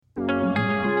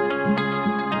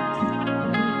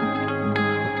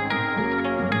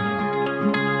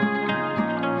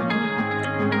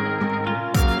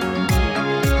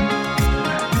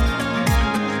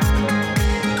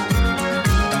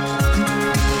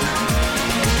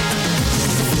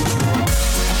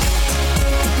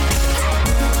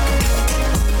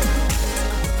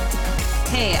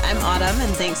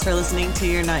and thanks for listening to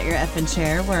You're Not Your Effing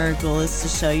Chair, where our goal is to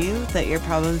show you that your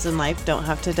problems in life don't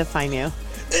have to define you.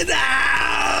 This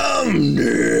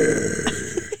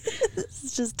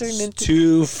just turned into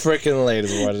too freaking late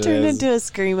is what it is. Turned into a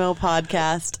Screamo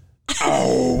podcast.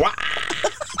 Oh, wow.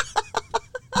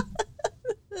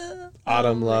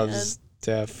 Autumn loves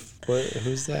deaf.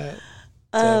 Who's that?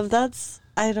 That's,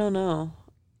 I don't know.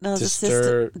 No,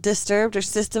 Disturbed or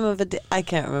System of a... I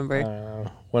can't remember. I don't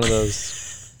know. One of those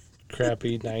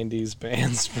crappy 90s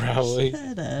bands, probably.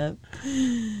 Shut up.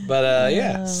 But,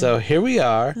 yeah. So here we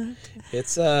are.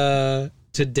 It's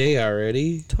today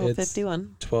already.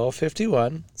 12:51.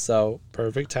 12:51. So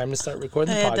perfect time to start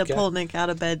recording the podcast. I had to pull Nick out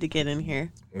of bed to get in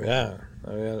here. Yeah.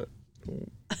 I mean,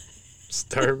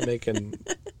 start making...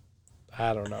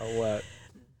 I don't know what.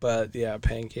 But, yeah,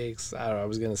 pancakes. I don't know. I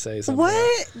was going to say something.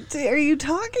 What are you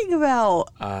talking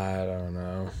about? I don't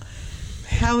know.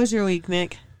 How was your week,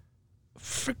 Nick?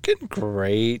 Freaking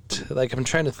great. Like, I'm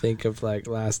trying to think of, like,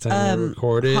 last time we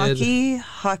recorded. Hockey,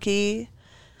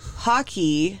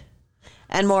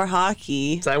 and more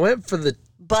hockey. So I went for the...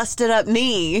 Busted up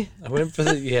knee. I went for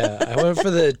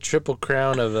the triple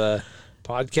crown of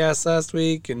podcasts last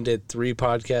week and did 3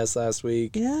 podcasts last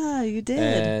week. Yeah, you did.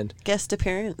 And guest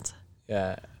appearance.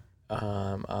 Yeah.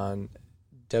 On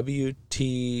WT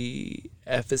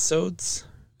episodes.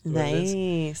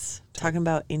 Nice. Talking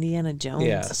about Indiana Jones.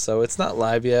 Yeah, so it's not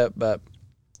live yet, but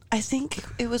I think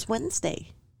it was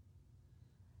Wednesday.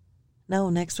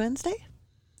 No, next Wednesday?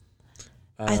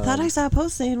 I thought I saw a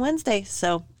post saying Wednesday,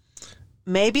 so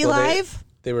maybe live?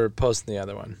 They were posting the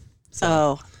other one.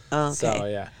 So, okay. So,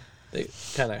 yeah. They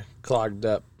kind of clogged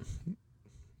up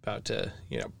about to,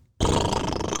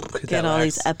 get all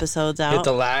these episodes out. Hit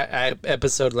the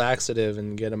episode laxative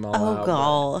and get them all out. Oh,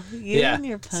 gall. Yeah. And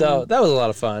your pun. So that was a lot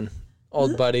of fun.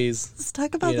 Old buddies. Let's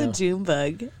talk about the June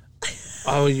bug.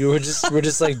 Oh, we're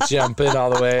just like jumping all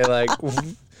the way. Like,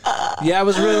 yeah, it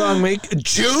was a really long week.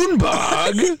 June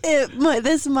bug.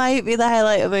 This might be the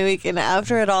highlight of my week. And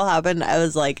after it all happened, I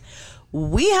was like,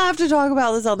 we have to talk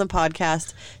about this on the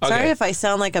podcast. Sorry if I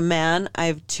sound like a man.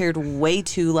 I've cheered way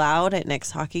too loud at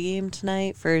Nick's hockey game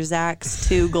tonight for Zach's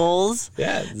 2 goals.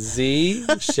 Yeah, Z.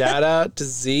 Shout out to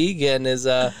Z getting his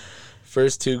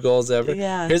first 2 goals ever.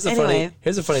 Yeah. Here's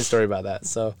a funny story about that.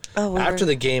 So after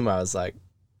the game, I was like,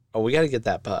 "Oh, we got to get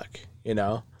that puck,"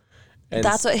 And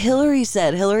that's what Hillary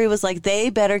said. Hillary was like, "They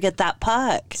better get that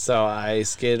puck." So I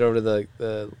skated over to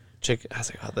the chick. I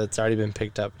was like, "Oh, that's already been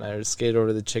picked up." And I just skated over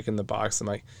to the chick in the box. I'm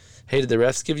like, "Hey, did the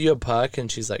refs give you a puck?"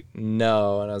 And she's like,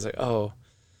 "No." And I was like, "Oh."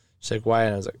 She's like, "Why?"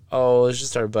 And I was like, "Oh, it's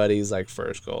just our buddy's like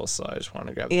first goal, so I just want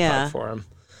to grab the puck for him."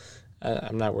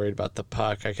 I'm not worried about the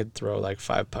puck. I could throw like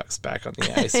 5 pucks back on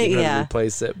the ice and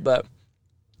replace it. But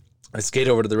I skated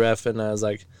over to the ref and I was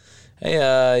like,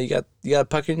 "Hey, you got a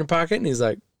puck in your pocket?" And he's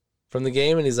like, "From the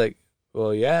game?" And he's like,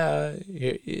 "Well, yeah."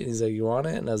 He's like, "You want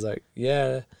it?" And I was like,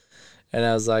 "Yeah." And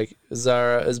I was like,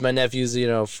 is my nephew's,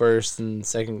 first and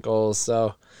second goals.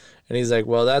 So, and he's like,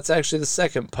 "Well, that's actually the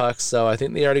second puck. So I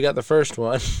think they already got the first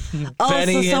one." So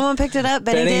someone picked it up.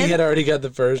 Benny did? Had already got the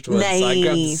first one. Nice. So I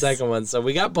grabbed the second one. So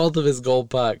we got both of his gold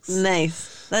pucks.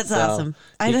 Nice. That's awesome.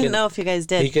 I didn't know if you guys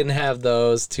did. He can have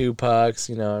those 2 pucks,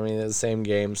 it's the same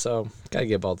game. So got to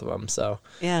get both of them. So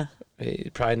yeah.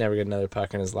 He'd probably never get another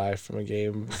puck in his life from a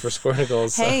game for scoring a goal.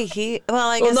 So. Hey,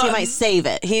 I guess he might save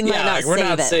it. He might not save it. We're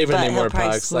not saving any more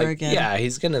pucks. Yeah,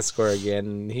 he's going to score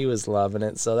again. He was loving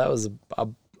it. So that was a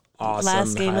awesome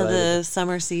last game of the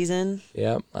summer season.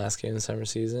 Yep, last game of the summer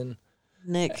season.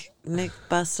 Nick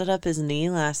busted up his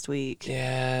knee last week.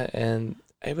 Yeah, and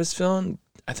I thought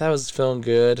I was feeling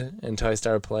good until I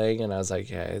started playing, and I was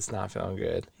like, yeah, it's not feeling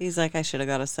good. He's like, I should have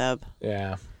got a sub.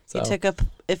 Yeah. So.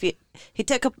 He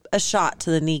took a shot to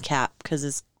the kneecap because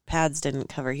his pads didn't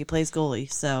cover. He plays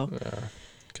goalie, so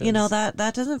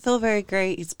that doesn't feel very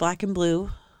great. He's black and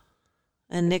blue,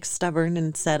 and Nick's stubborn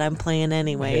and said, "I'm playing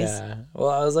anyways." Yeah. Well,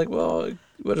 I was like, well,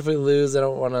 what if we lose? I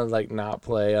don't want to not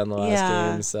play on the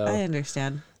last game. So I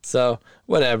understand. So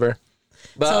whatever.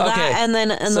 But okay. And then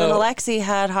Alexi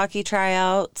had hockey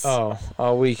tryouts. Oh,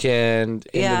 all weekend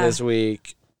into this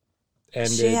week.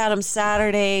 She had them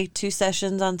Saturday, 2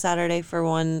 sessions on Saturday for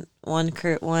one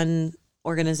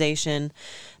organization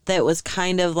that was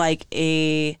kind of like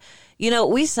we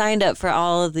signed up for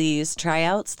all of these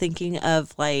tryouts thinking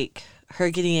of like her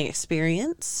getting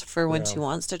experience for when she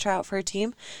wants to try out for a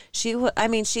team. She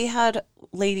had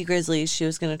Lady Grizzlies she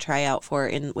was going to try out for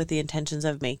with the intentions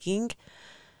of making.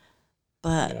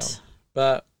 But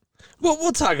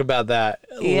we'll talk about that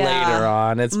later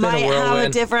on. It's been a whirlwind. Might have a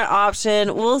different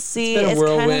option. We'll see. It's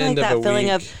kind of like that feeling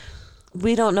of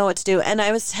we don't know what to do. And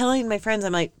I was telling my friends,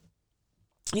 I'm like,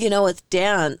 with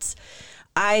dance,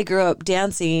 I grew up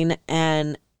dancing,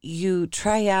 and you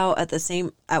try out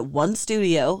at one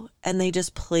studio, and they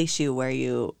just place you where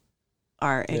you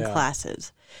are in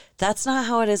classes. That's not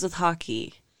how it is with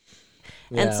hockey.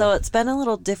 Yeah. And so it's been a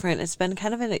little different. It's been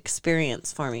kind of an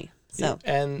experience for me. So,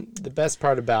 and the best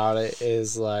part about it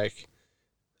is, like,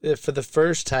 for the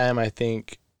first time, I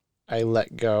think I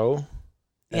let go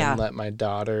and let my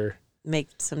daughter make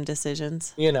some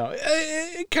decisions.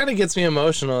 It kind of gets me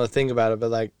emotional to think about it, but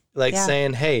like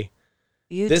saying, hey,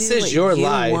 this is your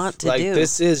life. Like,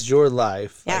 this is your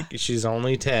life. Yeah. Like, she's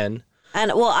only 10.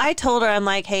 And, I told her, I'm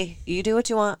like, hey, you do what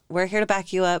you want. We're here to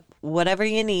back you up. Whatever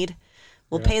you need.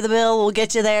 We'll pay the bill. We'll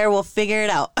get you there. We'll figure it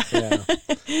out. Yeah.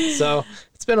 So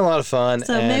it's been a lot of fun.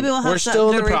 So maybe we'll have we're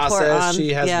still in the process. On.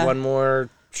 She has one more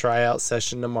tryout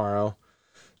session tomorrow.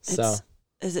 So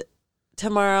is it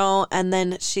tomorrow? And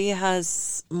then she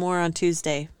has more on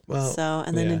Tuesday. Well,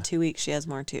 and then in 2 weeks she has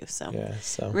more too. So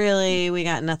really, we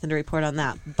got nothing to report on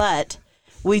that. But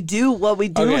what we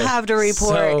do have to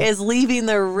report is leaving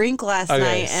the rink last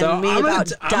night and me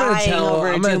dying over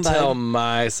a June bug. I'm going to tell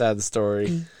my sad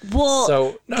story.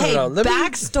 Well,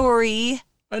 backstory.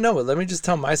 I know, but let me just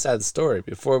tell my sad story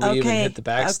before we even hit the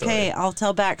backstory. Okay, I'll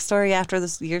tell backstory after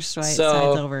this year's side's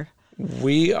over.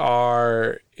 We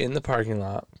are in the parking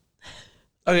lot.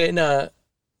 Okay, no.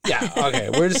 Yeah, okay.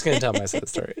 We're just going to tell my sad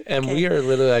story. And we are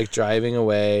literally, like, driving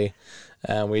away.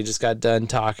 We just got done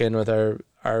talking with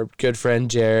our good friend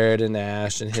Jared and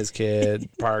Ash and his kid,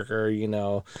 Parker,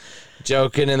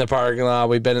 joking in the parking lot.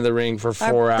 We've been in the ring for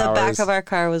 4 hours. The back of our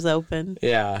car was open.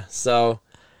 Yeah. So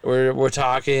we're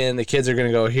talking. The kids are going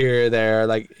to go here or there.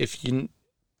 Like,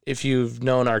 if you've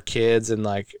known our kids and,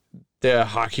 like, the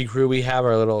hockey crew we have,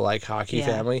 our little, like, hockey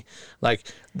family, like,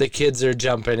 the kids are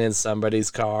jumping in somebody's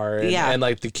car. And,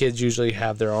 like, the kids usually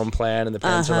have their own plan, and the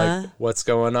parents are like, what's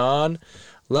going on?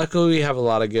 Luckily, we have a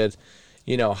lot of good,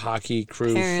 hockey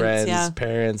crew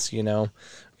parents, we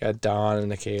got Dawn and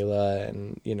Michaela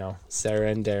and,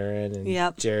 Sarah and Darren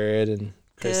and Jared and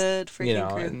Chris. Good freaking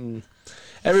crew. And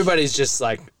everybody's just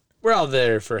like, we're all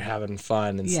there for having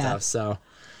fun and stuff. So,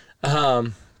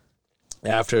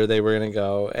 after they were going to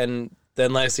go, and then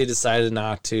Lexi decided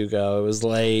not to go. It was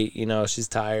late, she's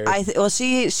tired.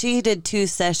 She did 2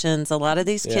 sessions. A lot of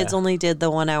these kids only did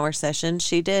the 1 hour session.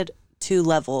 She did 2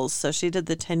 levels. So she did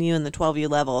the 10U and the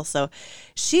 12U level. So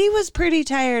she was pretty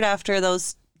tired after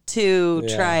those 2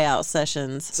 tryout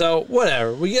sessions. So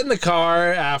whatever. We get in the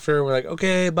car after. We're like,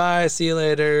 okay, bye. See you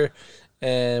later.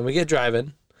 And we get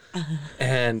driving.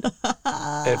 And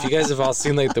if you guys have all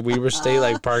seen, like, the Weber State,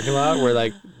 like, parking lot where,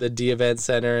 like, the D Event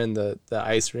Center and the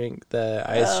ice rink, the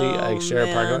ice sheet, like, share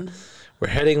a parking lot, we're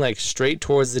heading, like, straight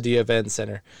towards the D Event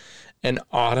Center. And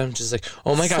Autumn just like,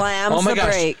 oh my gosh,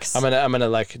 brakes. I'm gonna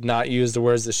like not use the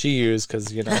words that she used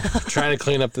because I'm trying to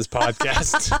clean up this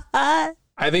podcast.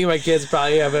 I think my kids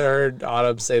probably haven't heard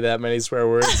Autumn say that many swear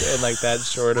words in, like, that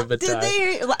short of a time.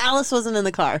 Alice wasn't in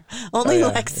the car, only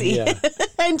Lexi,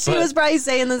 and she was probably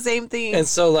saying the same thing. And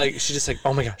so, like, she just like,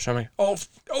 oh my gosh, and I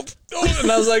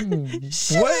was like,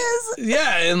 what?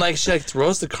 Yeah, and, like, she, like,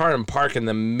 throws the car in park in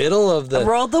the middle of the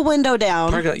rolled the window down.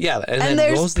 Park, yeah, and then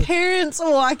there's parents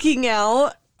walking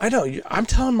out. I know. I'm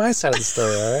telling my side of the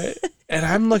story, all right? And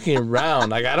I'm looking around,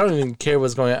 like, I don't even care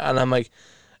what's going on. And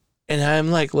I'm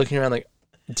like, looking around, like,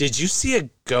 did you see a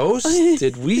ghost?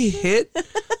 Did we hit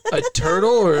a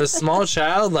turtle or a small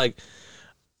child? Like,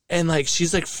 and, like,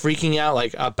 she's, like, freaking out,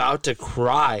 like, about to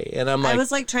cry. And I'm like, I was,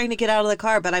 like, trying to get out of the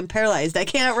car, but I'm paralyzed. I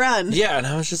can't run. Yeah, and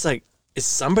I was just like, is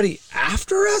somebody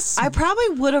after us? I probably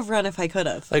would have run if I could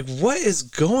have. Like, what is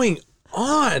going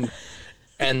on?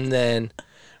 And then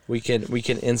we can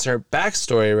insert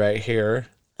backstory right here.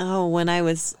 Oh, when I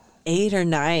was 8 or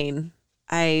 9,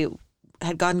 I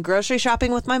had gone grocery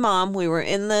shopping with my mom. We were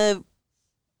in the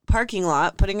parking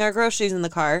lot putting our groceries in the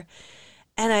car.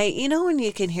 And when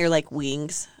you can hear, like,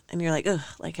 wings and you're like, ugh,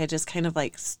 like, I just kind of,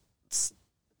 like,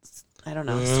 I don't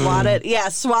know, swat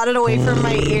it away from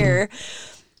my ear.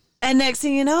 And next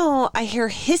thing you know, I hear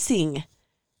hissing.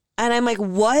 And I'm like,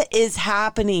 what is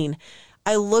happening?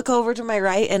 I look over to my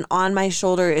right, and on my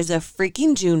shoulder is a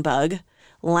freaking June bug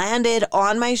landed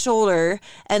on my shoulder,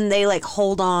 and they, like,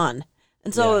 hold on.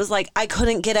 And so it was like, I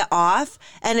couldn't get it off,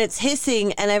 and it's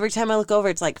hissing, and every time I look over,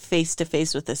 it's like face to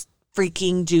face with this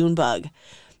freaking June bug.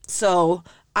 So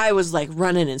I was, like,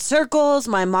 running in circles.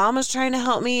 My mom was trying to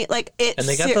help me. Like, it. And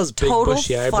they got those big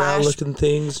bushy eyebrow looking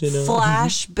things,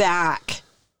 Flashback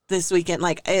this weekend.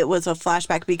 Like, it was a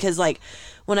flashback because, like,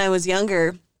 when I was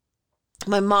younger,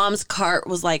 my mom's cart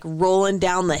was like rolling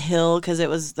down the hill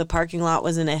because the parking lot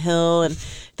was in a hill, and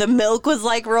the milk was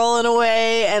like rolling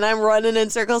away, and I'm running in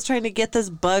circles trying to get this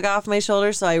bug off my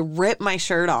shoulder. So I ripped my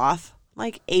shirt off,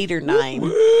 like 8 or 9,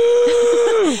 and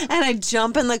I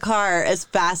jump in the car as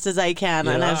fast as I can,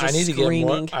 and I was just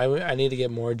screaming. I need to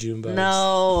get more June bugs.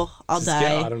 No, I'll die.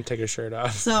 Get Autumn take her shirt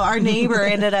off. So our neighbor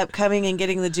ended up coming and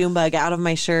getting the June bug out of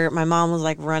my shirt. My mom was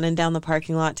like running down the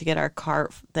parking lot to get our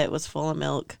cart that was full of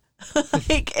milk.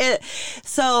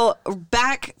 So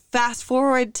fast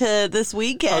forward to this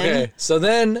weekend. Okay, so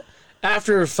then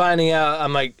after finding out,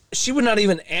 I'm like, she would not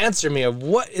even answer me of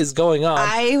what is going on.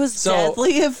 I was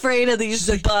deathly afraid of these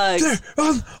bugs.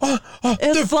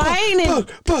 It's flying in. There's a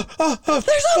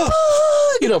bug.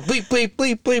 You know, bleep, bleep,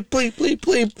 bleep, bleep, bleep, bleep,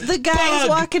 bleep. The guy's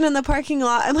walking in the parking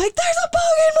lot. I'm like, there's a bug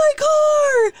in my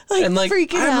car. Like, and like,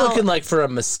 freaking out. I'm looking like for a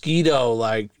mosquito,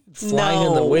 like flying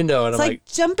in the window, and it's I'm like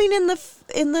jumping in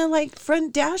the like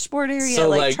front dashboard area, so,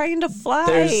 like trying to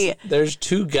fly. There's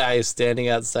 2 guys standing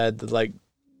outside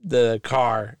the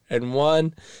car, and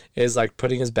one is like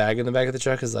putting his bag in the back of the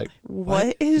truck. Is like,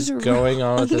 what is going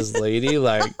on with this lady?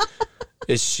 Like,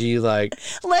 is she like?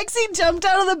 Lexi jumped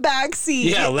out of the back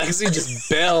seat. Yeah, Lexi just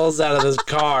bails out of this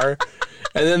car.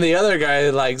 And then the other guy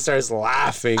like starts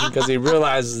laughing because he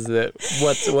realizes that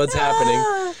what's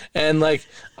happening. And like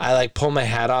I like pull my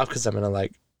hat off because I'm gonna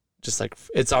like just like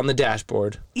it's on the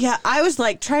dashboard. Yeah, I was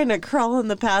like trying to crawl in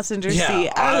the passenger seat.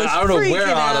 I don't know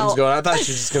where Autumn's going. I thought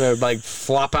she was just gonna like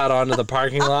flop out onto the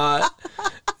parking lot.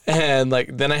 And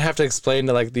like then I have to explain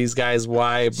to like these guys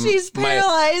why she's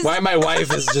paralyzed. Why my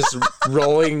wife is just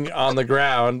rolling on the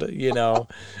ground, you know.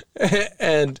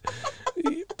 And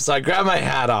so I grab my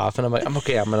hat off and I'm like, I'm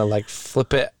okay. I'm going to like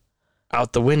flip it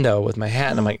out the window with my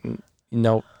hat. And I'm like,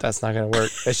 nope, that's not going to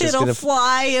work. It's just going to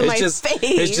fly in my face.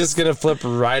 It's just going to flip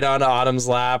right onto Autumn's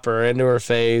lap or into her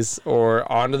face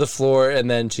or onto the floor. And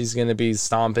then she's going to be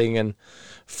stomping and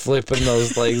flipping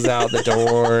those legs out the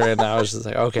door. And I was just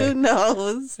like, okay. Who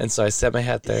knows? And so I set my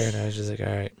hat there and I was just like, all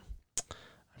right,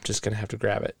 I'm just going to have to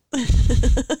grab it.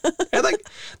 And like,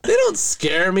 they don't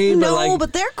scare me.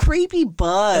 But they're creepy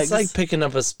bugs. It's like picking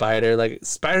up a spider. Like,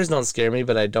 spiders don't scare me,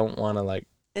 but I don't want to like.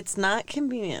 It's not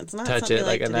convenient. It's not touch it.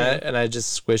 Like, and I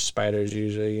just squish spiders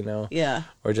usually, you know. Yeah.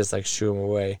 Or just like shoo them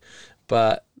away.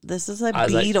 But this is a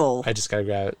beetle. Like, I just gotta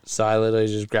grab it. So I literally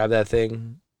just grabbed that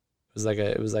thing.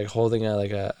 It was like holding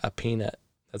a peanut.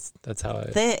 That's how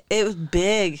it was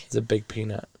big. It's a big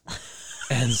peanut.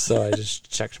 And so I just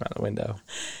checked him out the window.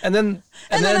 And then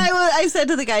I said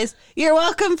to the guys, "You're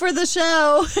welcome for the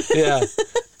show." Yeah.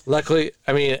 Luckily,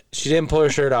 I mean, she didn't pull her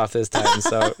shirt off this time,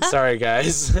 so sorry,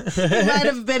 guys. It might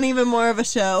have been even more of a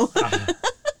show.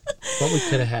 What we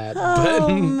could have had.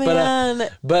 Man.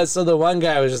 But so the one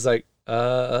guy was just like,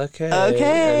 okay.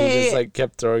 And he just like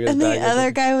kept throwing his bag. And the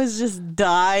other guy was just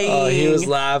dying. Oh, he was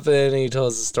laughing. And he told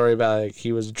us a story about like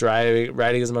he was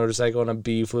riding his motorcycle and a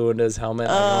bee flew into his helmet.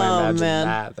 Like, I imagine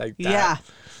that. Like that. Yeah.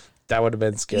 That would have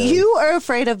been scary. You are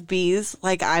afraid of bees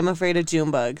like I'm afraid of June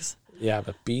bugs. Yeah,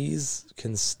 but bees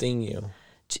can sting you.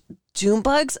 June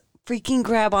bugs freaking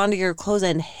grab onto your clothes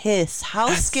and hiss. How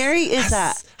scary is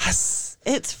that?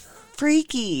 It's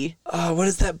freaky. Oh, what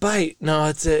is that bite? No,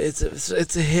 it's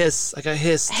a hiss. Like a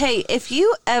hiss. Hey, if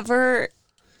you ever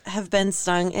have been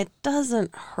stung, it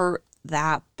doesn't hurt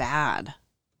that bad.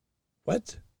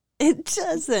 What? It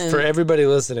doesn't. For everybody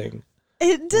listening.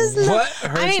 It does not. What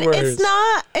hurts worse?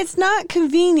 It's not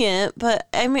convenient, but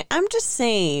I mean, I'm just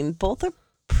saying both are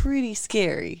pretty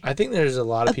scary. I think there's a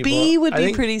lot of people. A bee would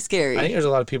be pretty scary. I think there's a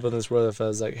lot of people in this world that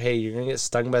was like, hey, you're going to get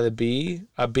stung by a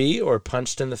bee or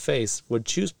punched in the face. Would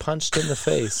choose punched in the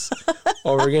face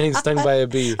over getting stung by a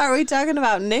bee. Are we talking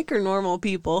about Nick or normal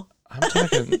people? I'm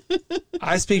talking.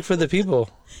 I speak for the people.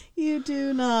 You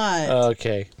do not.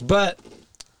 Okay. But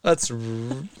let's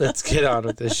get on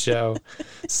with this show.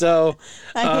 So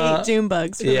I hate June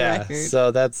bugs for the record.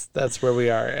 So that's where we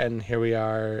are, and here we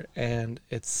are, and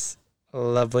it's a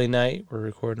lovely night. We're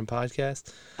recording a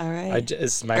podcast. All right.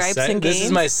 This is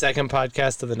my second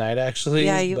podcast of the night, actually.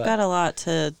 Yeah, you've got a lot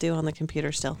to do on the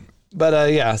computer still.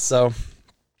 But yeah, so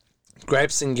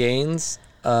gripes and gains.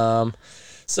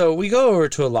 So we go over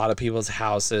to a lot of people's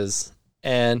houses,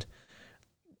 and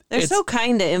they're so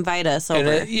kind to invite us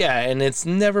over. And it's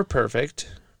never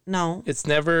perfect. No. It's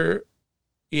never,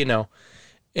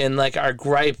 and like our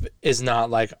gripe is not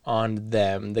like on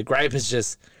them. The gripe is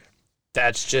just,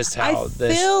 that's just how I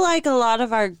feel like a lot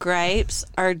of our gripes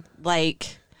are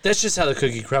like, that's just how the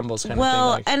cookie crumbles kind of thing.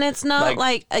 Well, and it's not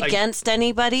like against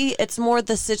anybody. It's more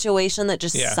the situation that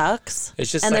just sucks.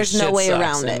 It's just and there's no way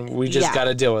around it. We just got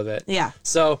to deal with it. Yeah.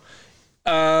 So,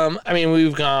 I mean, we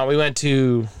went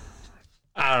to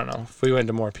I don't know if we went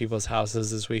to more people's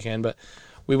houses this weekend, but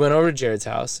we went over to Jared's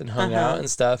house and hung out and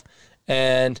stuff.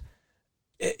 And,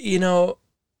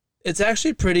 it's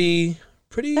actually pretty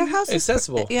Their house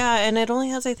accessible. Yeah, and it only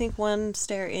has, I think, one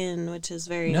stair in, which is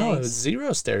very nice. No, it was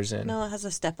 0 stairs in. No, it has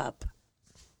a step up.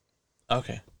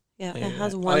 Okay. Yeah, it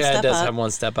has one step up. It does have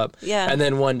one step up. Yeah. And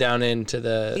then one down into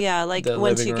the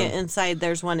once you get inside,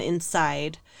 there's one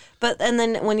inside. And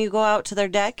then when you go out to their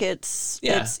deck, it's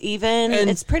even. And,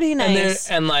 it's pretty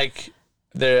nice. I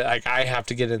have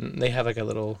to get in. They have like a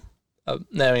little.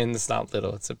 It's not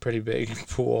little. It's a pretty big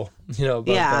pool. Above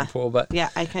ground pool. But yeah,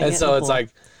 I can't. And get so in the it's pool. like.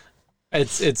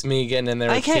 It's me getting in there.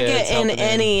 I with can't kids, get in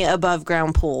any above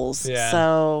ground pools. Yeah.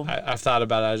 So I've thought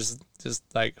about it. I just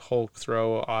like Hulk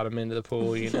throw Autumn into the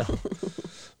pool,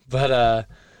 But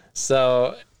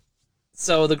so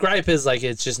the gripe is like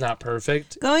it's just not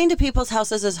perfect. Going to people's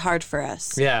houses is hard for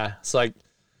us. Yeah. So like,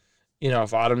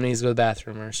 if Autumn needs to go to the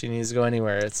bathroom or she needs to go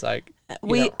anywhere, it's like if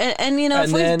we've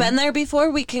been there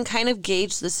before, we can kind of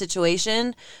gauge the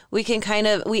situation. We can kind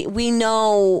of we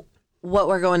know what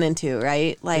we're going into,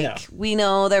 right? Like we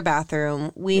know their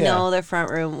bathroom, we know their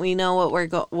front room, we know what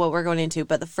we're going into.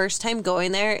 But the first time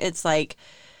going there, it's like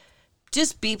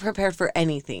just be prepared for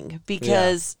anything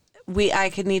because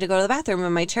I could need to go to the bathroom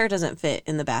and my chair doesn't fit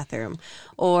in the bathroom,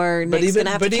 or Nick's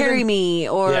gonna have to carry me,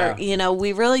 or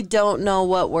we really don't know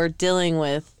what we're dealing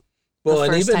with. Well,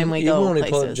 and even when we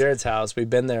pulled up Jared's house, we've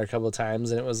been there a couple of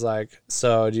times, and it was like,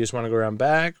 so do you just want to go around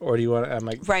back, or do you want? I'm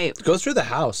like, go through the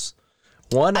house.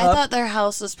 I thought their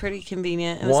house was pretty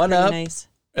convenient. It was pretty up, nice.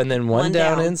 And then one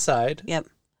down inside. Yep.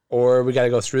 Or we got to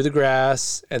go through the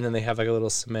grass, and then they have like a little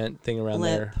cement thing around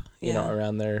their,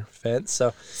 around their fence.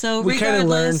 So we kind of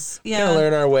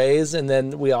learn our ways, and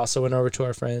then we also went over to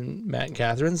our friend Matt and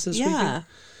Catherine's this weekend,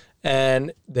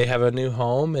 and they have a new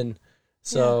home, and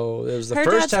so it was the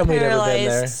first time we'd ever been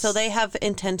there. So they have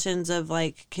intentions of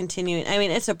like continuing. I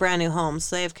mean, it's a brand new home,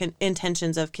 so they have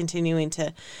intentions of continuing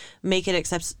to make it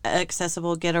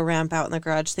accessible, get a ramp out in the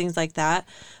garage, things like that.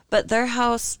 But their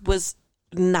house was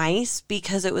nice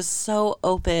because it was so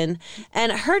open,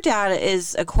 and her dad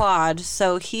is a quad,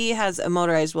 so he has a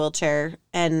motorized wheelchair,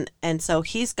 and so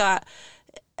he's got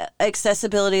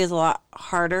accessibility is a lot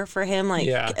harder for him. Like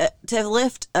to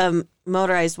lift a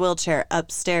motorized wheelchair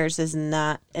upstairs is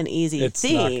not an easy thing. It's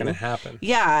not going to happen.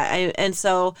 Yeah, and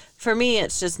so for me,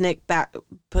 it's just Nick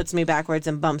puts me backwards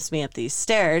and bumps me up these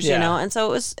stairs, and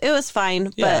so it was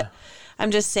fine, but. I'm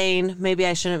just saying, maybe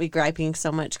I shouldn't be griping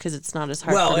so much because it's not as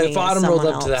hard for me. Well, if Autumn rolled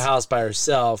up to the house by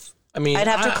herself, I mean, I'd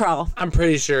have to crawl. I'm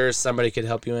pretty sure somebody could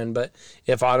help you in, but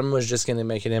if Autumn was just going to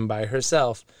make it in by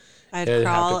herself, I'd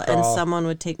crawl and someone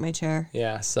would take my chair.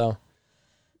 Yeah, so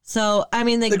I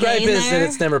mean, the gripe is that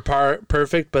it's never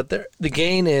perfect, but the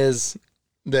gain is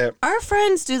that our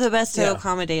friends do the best to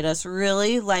accommodate us.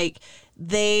 Really, like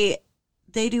they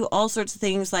do all sorts of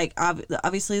things. Like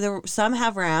obviously, some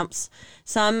have ramps,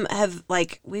 some have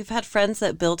we've had friends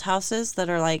that built houses that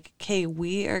are like, okay,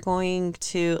 we are going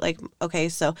to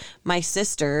so my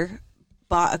sister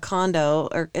bought a condo,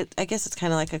 or I guess it's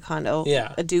kind of like a condo,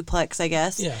 a duplex, I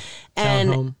guess. Yeah.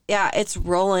 And it's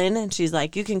rolling, and she's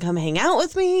like, you can come hang out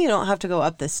with me. You don't have to go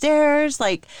up the stairs.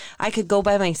 Like I could go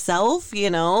by myself,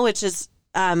 which is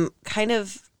kind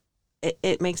of.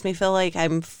 It makes me feel like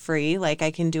I'm free, like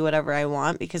I can do whatever I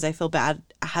want because I feel bad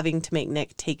having to make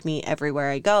Nick take me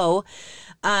everywhere I go.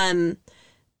 But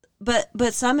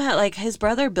somehow, like his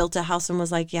brother built a house and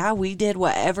was like, yeah, we did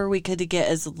whatever we could to get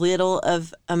as little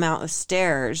of amount of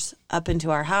stairs up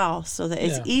into our house so that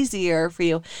it's easier for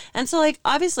you. And so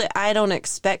obviously I don't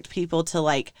expect people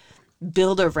to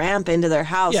build a ramp into their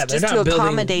house just to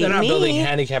accommodate me. They're not building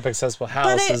handicap accessible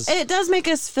houses. But it does make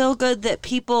us feel good that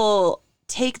people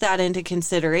take that into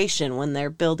consideration when they're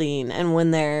building and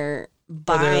when they're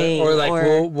buying.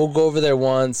 We'll go over there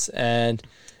once and,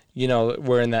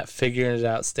 we're in that figuring it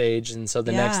out stage. And so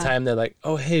the next time they're like,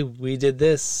 oh, hey, we did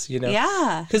this,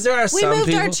 Yeah. Because there are some people. We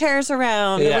moved our chairs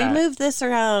around. Yeah. We moved this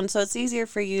around. So it's easier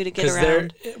for you to get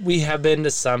around. We have been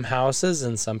to some houses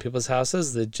and some people's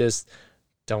houses that just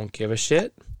don't give a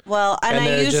shit. Well, and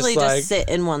I usually just sit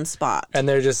in one spot. And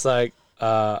they're just like,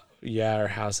 our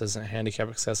house isn't handicap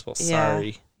accessible.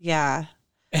 Sorry. Yeah.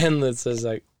 And it says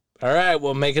all right,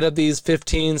 we'll make it up these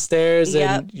 15 stairs,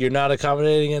 and you're not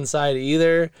accommodating inside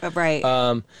either. Right.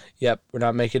 We're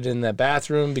not making it in that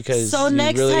bathroom because. So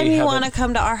next time you want to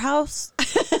come to our house.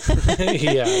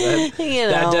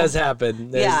 That does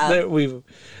happen.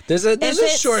 There's a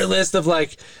short list of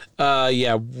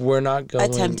we're not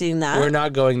going attempting that. We're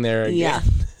not going there again.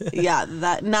 Yeah.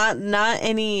 That not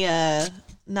any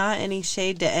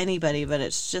shade to anybody, but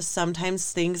it's just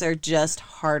sometimes things are just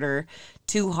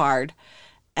too hard.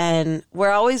 and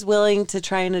we're always willing to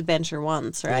try an adventure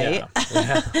once, right?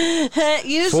 Yeah.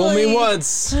 Usually, Fool me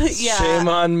once. Yeah. Shame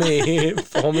on me.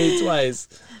 Fool me twice.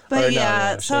 But Or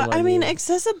yeah, so shame on I mean, you.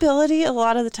 accessibility, a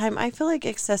lot of the time, I feel like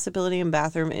accessibility and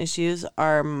bathroom issues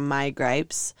are my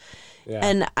gripes. Yeah.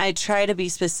 And I try to be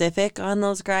specific on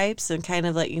those gripes and kind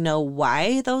of let you know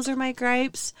why those are my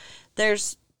gripes.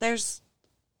 There's,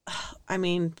 I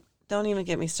mean, don't even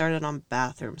get me started on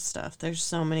bathroom stuff. There's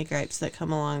so many gripes that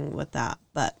come along with that,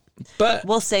 but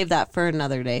we'll save that for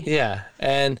another day. Yeah,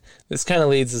 and this kind of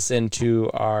leads us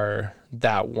into our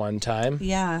that one time.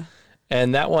 Yeah.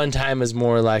 And that one time is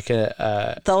more like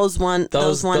Those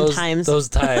times. Those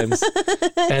times.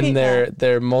 And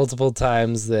there are multiple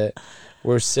times that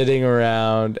we're sitting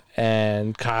around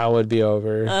and Kyle would be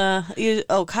over.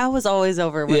 Kyle was always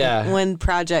over when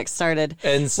projects started.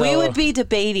 And so we would be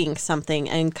debating something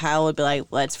and Kyle would be like,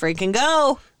 let's freaking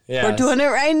go. Yeah. We're doing it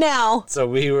right now. So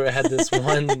we had this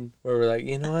one where we're like,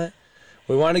 you know what?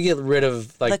 We want to get rid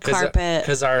of like the carpet,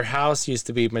 because our house used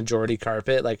to be majority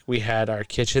carpet. Like we had our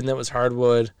kitchen that was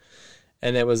hardwood,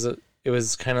 and it was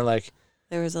kind of like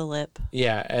there was a lip.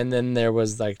 Yeah, and then there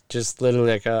was like just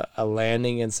literally like a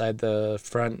landing inside the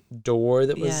front door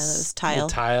that was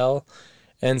tile,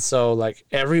 and so like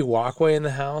every walkway in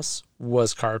the house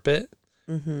was carpet.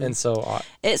 Mm-hmm. And so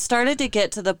it started to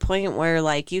get to the point where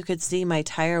like you could see my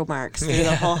tire marks through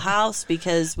the whole house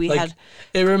because we had.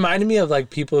 It reminded me of like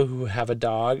people who have a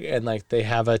dog and like they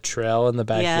have a trail in the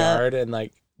backyard and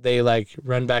like they like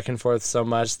run back and forth so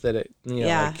much that it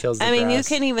like kills the grass. You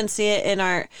can even see it in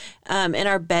our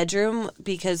bedroom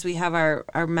because we have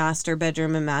our master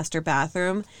bedroom and master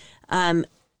bathroom.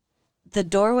 The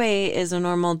doorway is a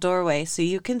normal doorway, so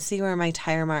you can see where my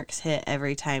tire marks hit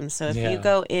every time. So if you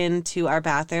go into our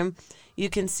bathroom, you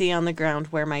can see on the ground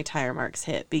where my tire marks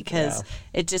hit because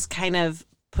it just kind of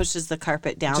pushes the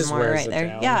carpet down more right there.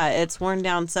 Down. Yeah, it's worn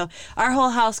down. So our whole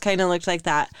house kind of looked like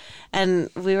that. And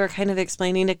we were kind of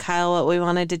explaining to Kyle what we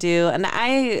wanted to do. And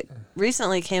I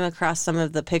recently came across some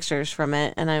of the pictures from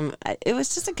it, and it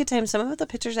was just a good time. Some of the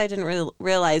pictures I didn't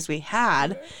realize we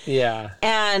had. Yeah.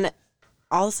 And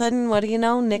all of a sudden, what do you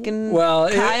know, Nick and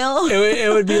Kyle?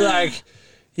 It would be like,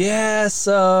 yeah,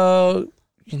 so,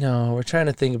 we're trying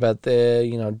to think about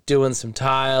doing some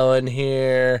tile in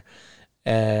here.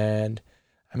 And,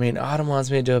 I mean, Autumn wants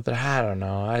me to do it, but I don't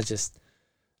know. I don't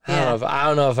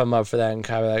know if I'm up for that. And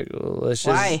Kyle would be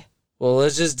like,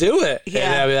 let's just do it. Yeah.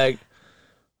 And I'd be like,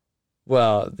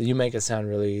 well, you make it sound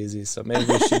really easy, so maybe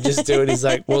we should just do it. He's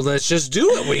like, well, let's just do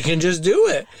it. We can just do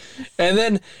it. And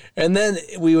then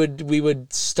we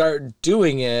would start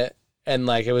doing it, and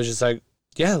like it was just like,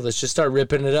 yeah, let's just start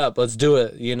ripping it up. Let's do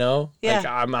it, Yeah. Like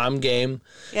I'm game.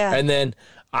 Yeah. And then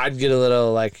I'd get a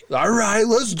little like, all right,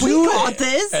 let's do it. We got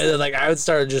this. And then like I would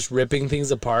start just ripping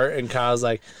things apart, and Kyle's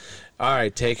like, all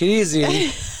right, take it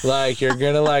easy. Like you're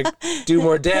gonna like do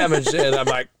more damage. And I'm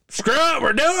like, screw it,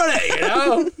 we're doing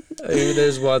it,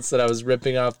 There's once that I was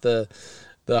ripping off the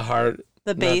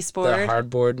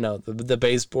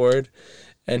baseboard,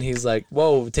 and he's like,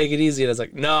 whoa, take it easy. And I was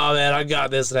like, no, man, I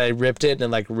got this. And I ripped it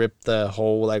and like ripped the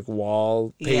whole like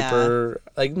wallpaper,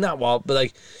 like not wall, but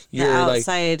like your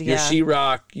outside, your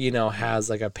sheetrock, has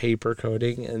like a paper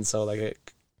coating. And so like it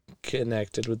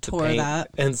connected with the paint.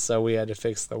 And so we had to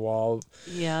fix the wall.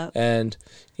 Yeah. And,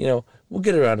 we'll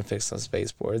get around to fix those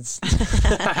baseboards.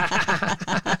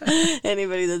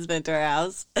 Anybody that's been to our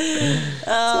house. It's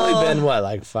only been,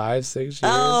 like 5-6 years?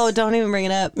 Oh, don't even bring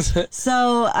it up.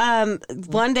 So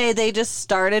one day they just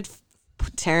started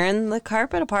tearing the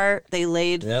carpet apart. They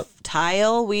laid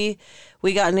tile. We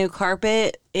got new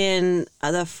carpet in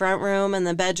the front room and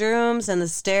the bedrooms and the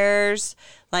stairs.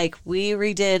 Like, we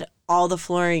redid all the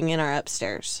flooring in our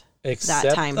upstairs. Except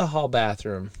that time. The hall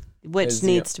bathroom. Which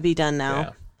needs to be done now. Yeah.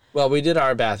 Well, we did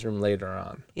our bathroom later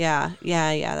on. Yeah,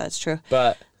 that's true.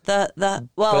 But there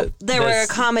were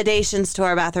accommodations to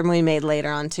our bathroom we made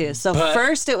later on too. So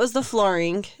first it was the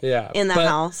flooring in the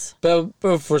house. But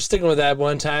if we're sticking with that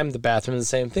one time, the bathroom is the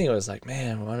same thing. It was like,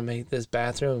 man, we want to make this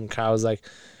bathroom. And Kyle was like,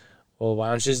 well, why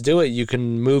don't you just do it? You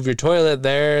can move your toilet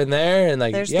there and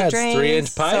like, there's it's drains.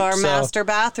 3-inch pipe. So our master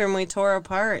bathroom we tore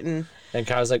apart and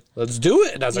Kyle's like, let's do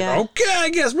it. And I was like, okay, I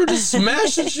guess we're just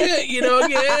smashing shit,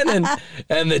 again.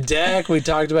 And the deck, we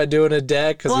talked about doing a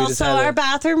deck. Our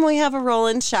bathroom, we have a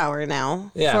roll-in shower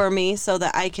now for me so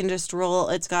that I can just roll.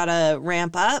 It's got a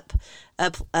ramp up,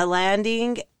 a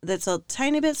landing that's a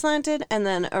tiny bit slanted, and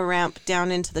then a ramp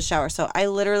down into the shower. So I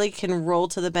literally can roll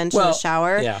to the bench in the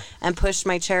shower and push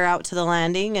my chair out to the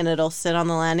landing, and it'll sit on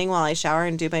the landing while I shower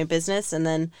and do my business. And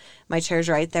then my chair's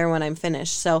right there when I'm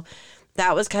finished. So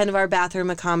that was kind of our bathroom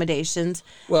accommodations.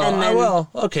 Well,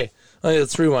 okay.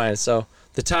 let's rewind. So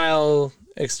the tile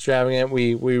extravagant,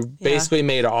 we basically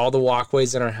made all the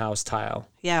walkways in our house tile.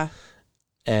 Yeah.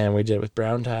 And we did it with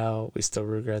brown tile. We still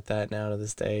regret that now to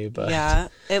this day. But yeah,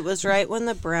 it was right when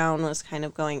the brown was kind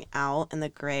of going out and the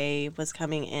gray was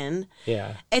coming in.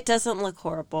 Yeah. It doesn't look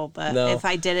horrible, but if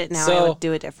I did it now, So, I would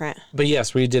do it different. But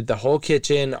yes, we did the whole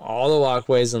kitchen, all the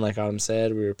walkways, and like Autumn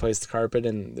said, we replaced the carpet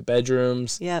in the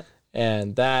bedrooms. Yep.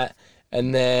 And that.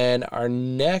 And then our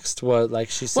next was, like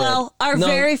she said... Well, our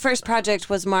very first project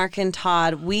was Mark and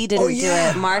Todd. We didn't do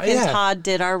it. Mark and Todd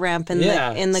did our ramp in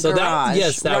the so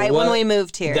garage when we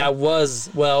moved here. That was,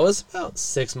 it was about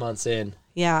 6 months in.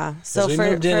 Yeah. So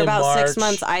for about 6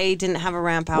 months, I didn't have a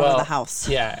ramp out of the house.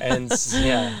 Yeah. And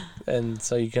and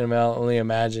so you can only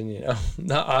imagine,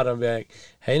 not Autumn be like,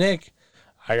 hey, Nick,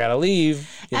 I gotta leave.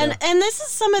 And this is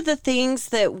some of the things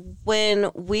that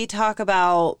when we talk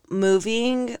about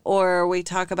moving or we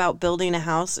talk about building a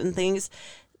house and things,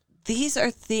 these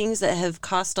are things that have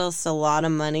cost us a lot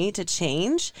of money to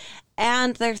change.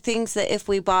 And they're things that if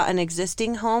we bought an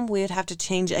existing home, we would have to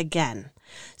change again.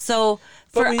 So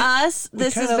for us,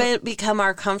 this has become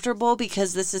our comfortable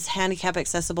because this is handicap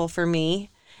accessible for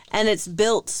me. And it's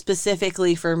built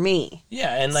specifically for me.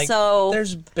 Yeah, and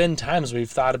there's been times we've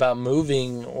thought about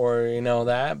moving or,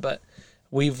 that, but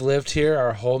we've lived here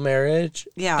our whole marriage.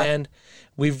 Yeah. And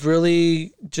we've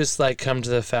really just, come to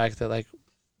the fact that,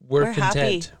 we're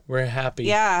content. Happy. We're happy.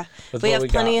 Yeah. We have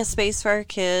plenty of space for our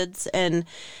kids. And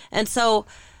so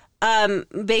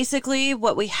basically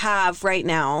what we have right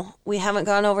now, we haven't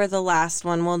gone over the last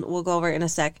one. We'll go over it in a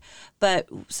sec. But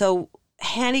so...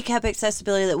 handicap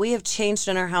accessibility that we have changed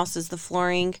in our house is the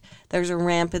flooring. There's a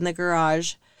ramp in the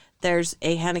garage. There's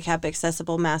a handicap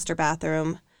accessible master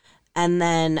bathroom. And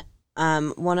then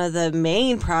one of the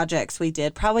main projects we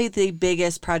did, probably the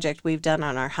biggest project we've done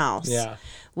on our house,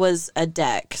 was a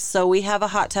deck. So we have a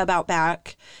hot tub out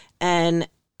back, and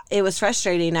it was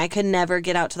frustrating. I could never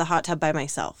get out to the hot tub by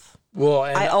myself. Well,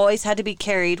 I always had to be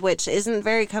carried, which isn't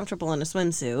very comfortable in a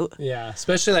swimsuit. Yeah,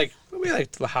 especially we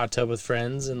like the hot tub with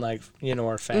friends and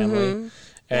our family. Mm-hmm.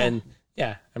 And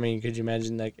I mean, could you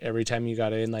imagine every time you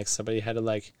got in, somebody had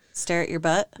to stare at your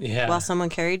butt while someone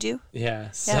carried you? Yeah.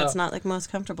 Yeah, it's not the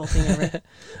most comfortable thing ever.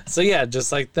 So yeah,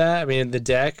 just like that. I mean, the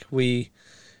deck,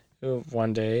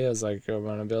 one day I was like, I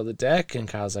want to build a deck, and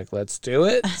Kyle's like, let's do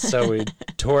it. So we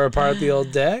tore apart the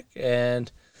old deck and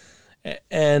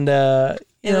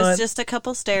it was just a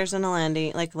couple stairs and a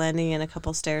landing and a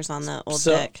couple stairs on the old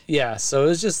deck. Yeah, so it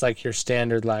was just your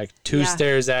standard two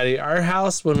stairs at it. Our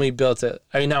house, when we built it,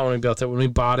 not when we built it, when we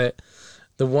bought it,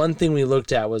 the one thing we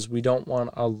looked at was we don't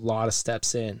want a lot of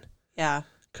steps in. Yeah.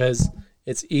 Because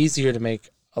it's easier to make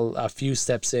a few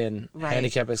steps in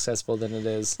handicap accessible than it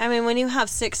is. I mean, when you have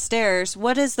 6 stairs,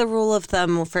 what is the rule of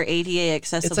thumb for ADA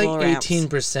accessible ramps? It's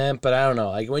 18%, but I don't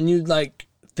know. When you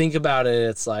think about it,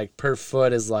 it's per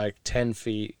foot is 10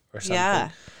 feet or something.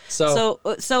 Yeah.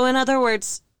 So in other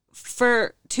words,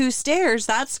 for 2 stairs,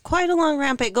 that's quite a long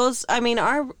ramp. It goes, I mean,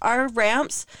 our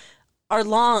ramps are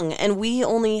long, and we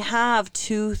only have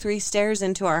 2-3 stairs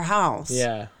into our house.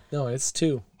 Yeah. No, it's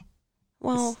 2.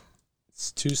 Well,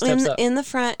 it's 2 steps up. In the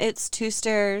front, it's 2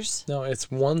 stairs. No, it's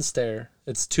 1 stair.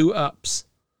 It's 2 ups.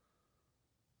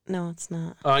 No, it's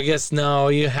not. Oh, I guess no.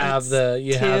 You have it's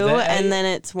the 2, and then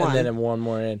it's 1, and then 1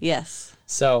 more in. Yes.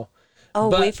 So.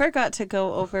 We forgot to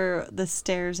go over the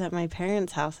stairs at my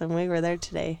parents' house, and we were there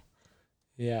today.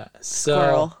 Yeah.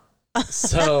 Squirrel.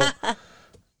 So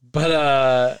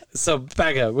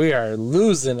back up. We are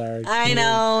losing our. I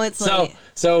know it's late.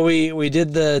 So we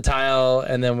did the tile,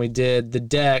 and then we did the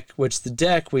deck. Which the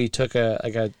deck we took a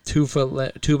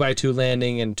 2x2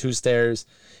 landing and 2 stairs.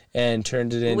 And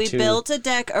turned it into... We built a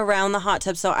deck around the hot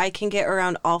tub so I can get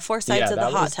around all 4 sides of the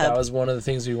hot tub. That was one of the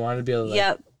things we wanted to be able to...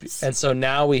 Yep. And so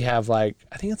now we have I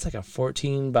think it's a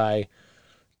 14 by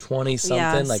 20 something.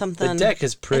 Yeah, something. The deck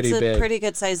is pretty big. It's a pretty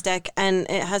good sized deck, and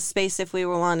it has space if we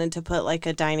were wanted to put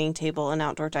a dining table, an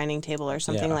outdoor dining table or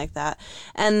something like that.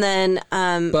 And then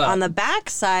on the back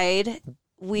side...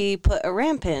 we put a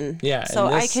ramp in. Yeah. So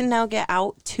I can now get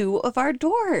out 2 of our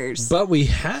doors. But we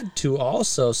had to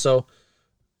also...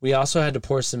 We also had to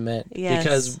pour cement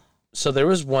because there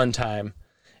was one time,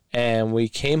 and we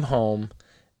came home,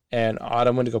 and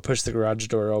Autumn went to go push the garage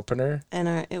door opener,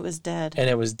 and it was dead. And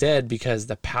it was dead because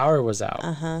the power was out.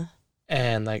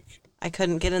 And I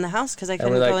couldn't get in the house because I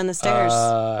couldn't go in the stairs.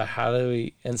 How do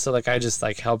we? And so I just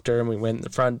helped her, and we went in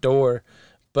the front door,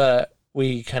 but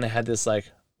we kind of had this well,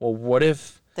 what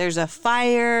if there's a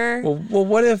fire? Well,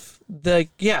 what if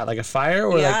a fire,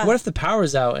 or what if the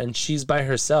power's out and she's by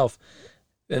herself?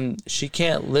 And she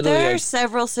can't literally... There are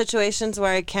several situations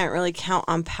where I can't really count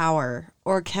on power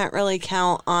or can't really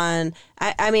count on.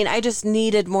 I mean, I just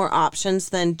needed more options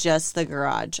than just the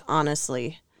garage,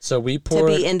 honestly. So we To poured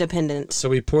be independent. So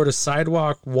we poured a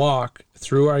sidewalk walk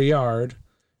through our yard,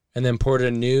 and then poured a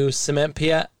new cement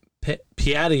patio.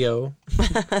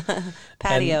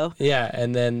 Patio.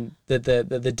 And then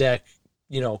the deck,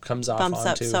 comes off Bumps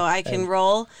onto. up, so I can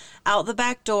roll out the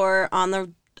back door on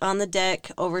the deck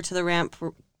over to the ramp,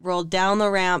 roll down the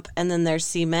ramp, and then there's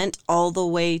cement all the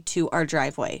way to our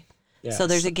driveway. Yes. So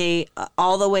there's a gate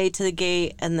all the way to the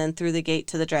gate, and then through the gate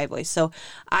to the driveway. So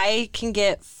I can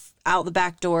get out the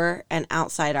back door and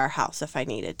outside our house if I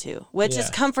needed to, which is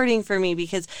comforting for me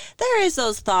because there is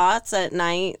those thoughts at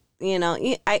night.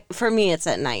 For me, it's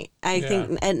at night. I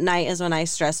think at night is when I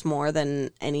stress more than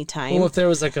any time. Well, if there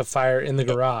was like a fire in the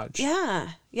garage. Yeah.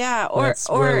 Or that's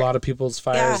where a lot of people's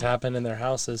fires happen in their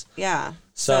houses. Yeah.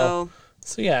 So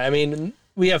yeah, I mean,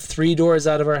 we have 3 doors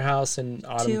out of our house, and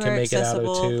Autumn can make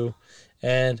accessible. it out of 2.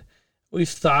 And we've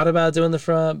thought about doing the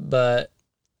front, but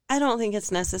I don't think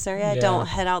it's necessary. I don't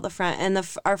head out the front. And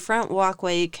our front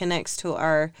walkway connects to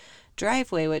our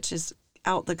driveway, which is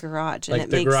out the garage. And like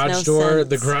it the makes garage no door, sense.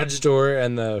 the garage door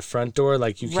and the front door,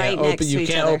 like you Right can't next open. to You each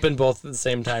can't other. open both at the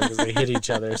same time because they hit each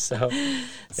other. So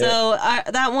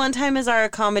that one time is our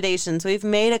accommodations. We've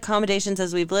made accommodations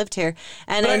as we've lived here.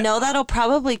 And I know that'll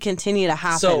probably continue to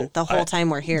happen the whole time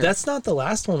we're here. That's not the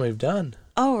last one we've done.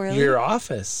 Oh, really? Your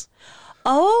office.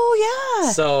 Oh,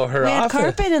 yeah. So her we had office.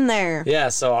 carpet in there. Yeah,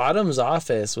 so Autumn's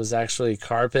office was actually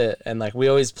carpet, and like we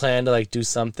always planned to like do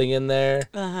something in there.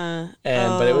 But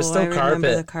it was still I remember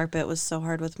carpet. the carpet was so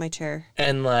hard with my chair.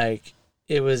 And like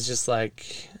it was just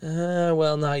like,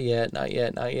 well, not yet.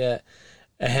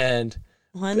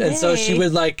 And so she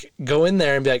would like go in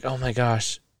there and be like, oh my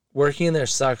gosh, working in there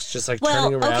sucks. Just like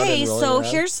turning around. Okay, and rolling so around.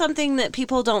 here's something that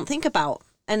people don't think about,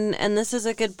 and this is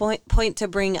a good point to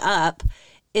bring up.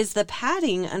 Is the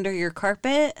padding under your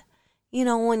carpet.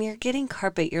 When you're getting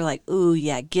carpet, you're like, ooh,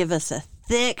 yeah, give us a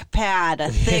thick pad,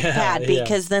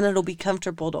 because then it'll be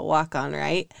comfortable to walk on,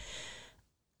 right?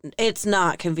 It's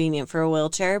not convenient for a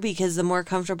wheelchair because the more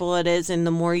comfortable it is and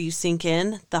the more you sink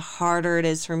in, the harder it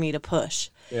is for me to push.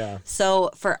 Yeah. So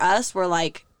for us, we're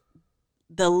like,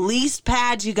 the least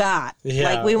pad you got. Yeah.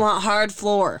 Like we want hard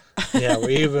floor. Yeah,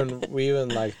 we even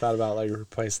like thought about like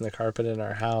replacing the carpet in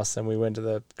our house, and we went to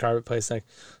the carpet place like,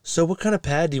 so what kind of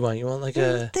pad do you want? You want like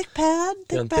a thick pad?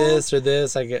 this or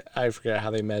this? I forget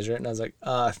how they measure it, and I was like,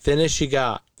 thinnest you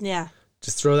got. Yeah.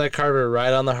 Just throw that carpet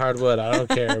right on the hardwood. I don't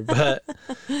care. But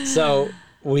so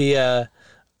we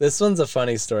this one's a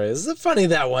funny story. This is a funny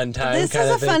that one time. This is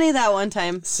a funny that one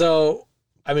time. So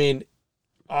I mean,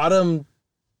 Autumn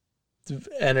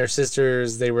and her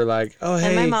sisters, they were like, oh, hey.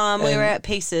 And my mom, we were at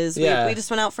Pace's. Yeah. We just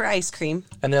went out for ice cream.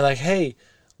 And they're like, hey,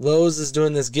 Lowe's is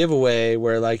doing this giveaway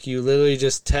where like you literally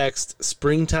just text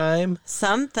springtime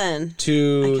something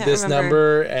to this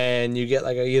remember. number and you get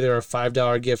like either a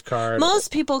 $5 gift card.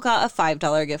 Most people got a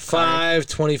 $5 gift card.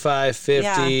 $5, $25,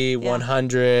 $50,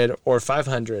 $100, or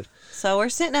 $500. So we're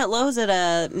sitting at Lowe's at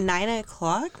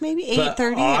 9:00, maybe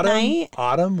 8:30 at night.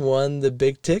 Autumn won the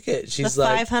big ticket. She's the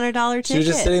like $500 ticket. She was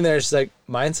just sitting there. She's like,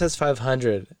 mine says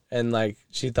 500, and like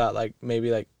she thought like maybe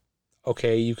like,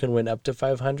 okay, you can win up to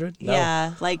 500. No.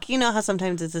 Yeah, like how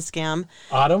sometimes it's a scam.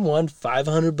 Autumn won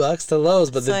 $500 to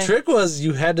Lowe's, but the trick was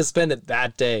you had to spend it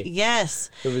that day. Yes.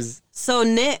 It was. So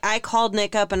I called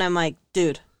Nick up and I'm like,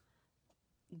 dude,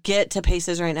 get to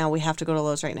Pace's right now. We have to go to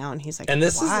Lowe's right now. And he's like, and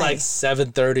this why? is like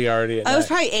 7:30 already at night. I was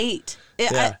probably 8.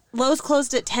 Lowe's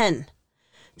closed at 10.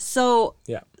 So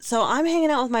I'm hanging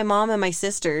out with my mom and my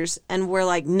sisters, and we're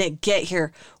like, Nick, get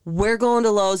here. We're going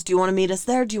to Lowe's. Do you want to meet us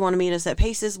there? Do you want to meet us at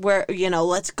Pace's? Where,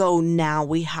 let's go now.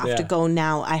 We have to go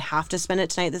now. I have to spend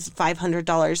it tonight. This is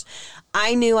 $500.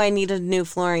 I knew I needed new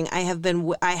flooring. I had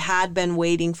been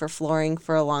waiting for flooring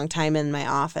for a long time in my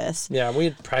office. Yeah, we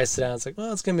had priced it out. It's like,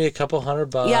 well, it's going to be a couple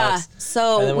 $100. Yeah,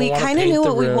 so we kind of knew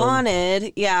what we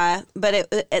wanted. Yeah,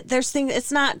 but there's things.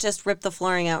 It's not just rip the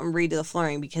flooring out and redo the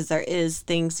flooring, because there is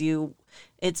things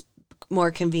it's more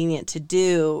convenient to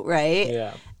do, right?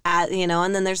 Yeah.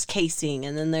 And then there's casing,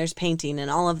 and then there's painting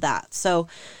and all of that. So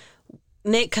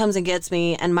Nick comes and gets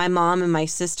me, and my mom and my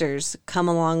sisters come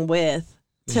along with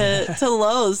to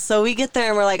Lowe's. So we get there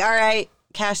and we're like, all right,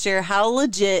 cashier, how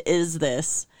legit is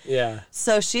this? Yeah.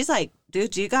 So she's like,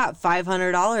 dude, you got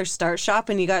 $500. Start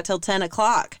shopping. You got till 10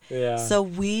 o'clock. Yeah. So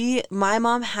my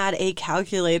mom had a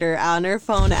calculator on her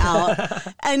phone out,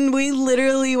 and we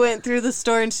literally went through the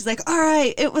store, and she's like, all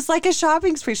right, it was like a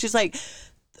shopping spree. She's like,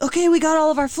 okay, we got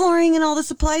all of our flooring and all the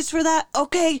supplies for that.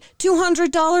 Okay,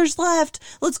 $200 left.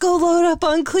 Let's go load up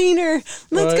on cleaner.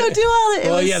 Let's go do all it.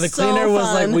 Well, yeah, the cleaner was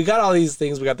fun. like, we got all these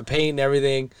things. We got the paint and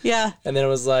everything. Yeah. And then it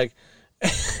was like,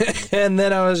 and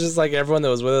then I was just like, everyone that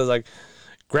was with us, like,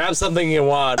 grab something you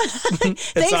want.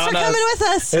 Thanks for coming with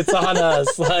us. It's on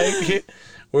us. Like,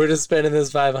 we're just spending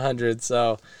this $500.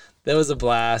 So that was a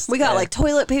blast. We got like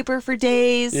toilet paper for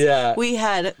days. Yeah. We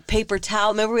had paper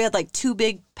towel. Remember, we had like 2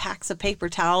 big packs of paper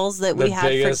towels that we had for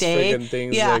biggest days. freaking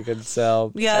things they could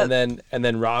sell. Yeah. And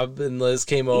then Rob and Liz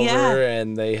came over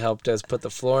and they helped us put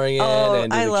the flooring in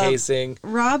and do the casing.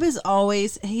 Rob is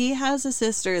always, he has a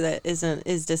sister that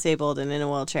is disabled and in a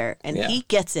wheelchair, and he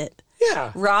gets it.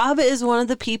 Yeah. Rob is one of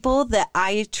the people that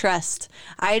I trust.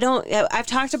 I've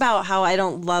talked about how I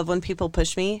don't love when people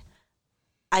push me.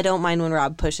 I don't mind when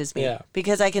Rob pushes me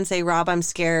because I can say, Rob, I'm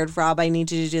scared. Rob, I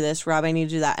need you to do this. Rob, I need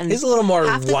to do that. And he's a little more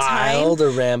wild or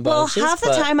rambunctious. Well, half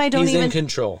the time I don't he's even in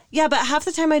control. Yeah, but half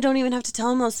the time I don't even have to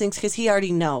tell him those things because he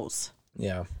already knows.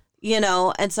 Yeah. You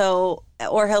know, and so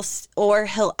or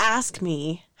he'll ask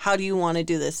me, how do you want to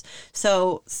do this?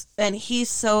 So, and he's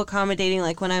so accommodating.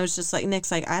 Like when I was just like, Nick's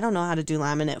like, I don't know how to do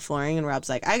laminate flooring. And Rob's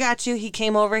like, I got you. He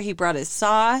came over. He brought his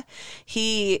saw.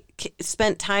 He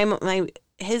spent time.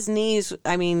 His knees,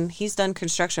 I mean, he's done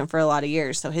construction for a lot of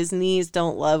years. So his knees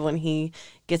don't love when he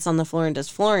gets on the floor and does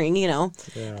flooring, you know.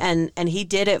 Yeah. And he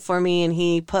did it for me. And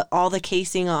he put all the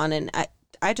casing on. And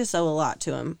I just owe a lot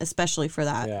to him, especially for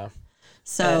that. Yeah.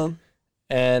 So...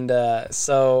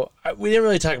 So we didn't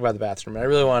really talk about the bathroom. I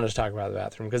really wanted to talk about the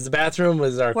bathroom because the bathroom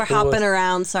was our We're hopping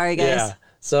around. Sorry, guys. Yeah.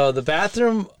 So the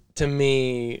bathroom, to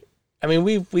me, I mean,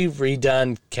 we've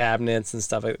redone cabinets and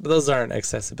stuff, but those aren't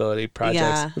accessibility projects.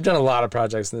 Yeah. We've done a lot of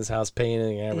projects in this house,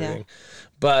 painting and everything.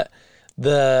 Yeah.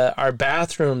 But our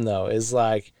bathroom, though, is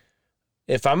like,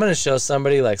 if I'm going to show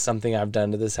somebody like something I've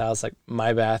done to this house, like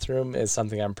my bathroom is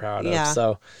something I'm proud of.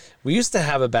 So we used to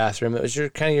have a bathroom. It was your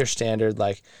standard,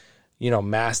 like, you know,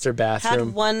 master bathroom.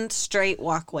 Had one straight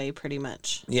walkway pretty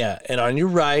much. Yeah. And on your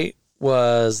right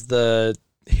was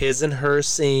his and her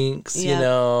sinks, you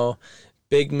know,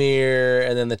 big mirror,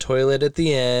 and then the toilet at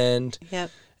the end.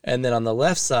 Yep. And then on the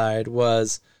left side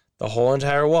was the whole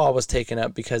entire wall was taken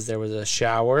up because there was a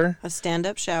shower. A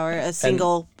stand-up shower, a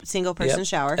single person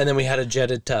shower. And then we had a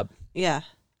jetted tub. Yeah.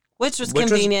 Which was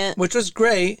convenient. Which was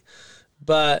great,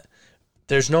 but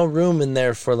there's no room in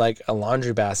there for like a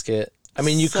laundry basket. I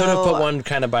mean, you could have put one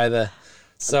kind of by the...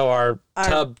 So our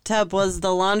tub was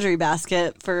the laundry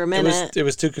basket for a minute. It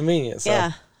was too convenient. So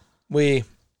we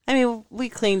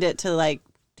cleaned it to like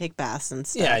take baths and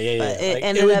stuff. Yeah. But it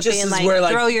ended up being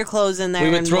like, throw your clothes in there.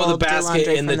 We would throw the basket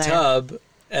in the tub,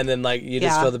 and then like you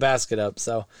just fill the basket up.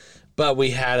 So, but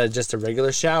we had just a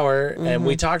regular shower, and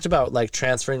we talked about like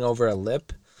transferring over a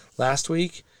lip last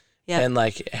week. Yep. And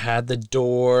like had the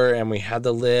door, and we had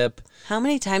the lip. How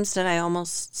many times did I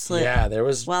almost slip? Yeah, there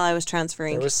was while I was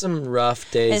transferring. There was some rough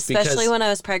days, especially when I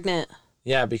was pregnant.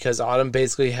 Yeah, because Autumn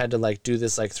basically had to like do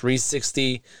this like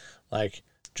 360, like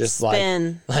just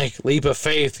spin. like leap of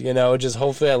faith, you know. Just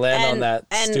hopefully I land on that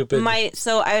stupid.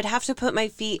 So I would have to put my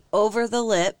feet over the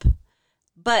lip.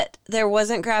 But there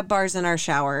wasn't grab bars in our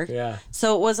shower. Yeah.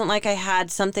 So it wasn't like I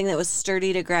had something that was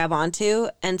sturdy to grab onto.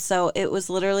 And so it was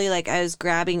literally like I was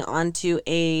grabbing onto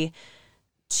a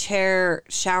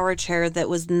shower chair that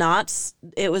was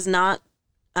not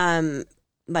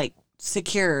like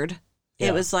secured. Yeah.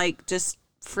 It was like just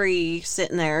free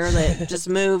sitting there that just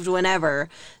moved whenever.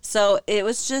 So it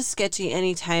was just sketchy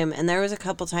anytime. And there was a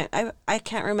couple times, I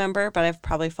can't remember, but I've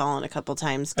probably fallen a couple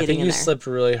times getting in there. I think you slipped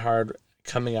really hard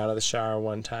coming out of the shower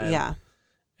one time. Yeah.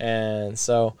 And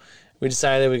so we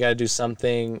decided we got to do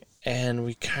something, and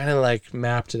we kind of like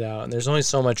mapped it out, and there's only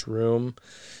so much room,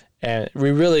 and we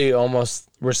really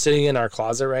we're sitting in our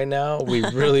closet right now. We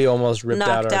really almost ripped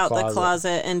knocked out the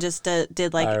closet and just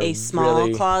did like a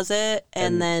small closet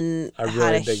and then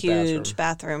had a huge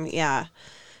bathroom. Yeah.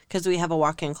 Cause we have a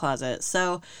walk-in closet.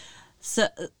 So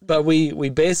but we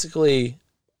basically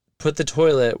put the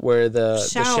toilet where the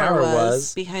shower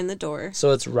was behind the door.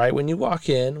 So it's right when you walk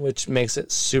in, which makes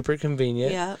it super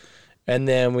convenient. Yeah. And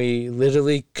then we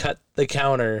literally cut the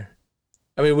counter.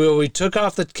 I mean, we took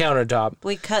off the countertop.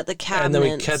 We cut the cabinet. And then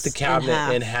we cut the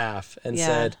cabinet in half and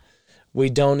said, we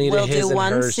don't need a his and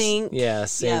her sink. Yeah,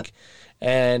 sink. Yep.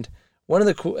 And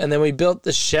and then we built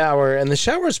the shower, and the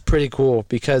shower is pretty cool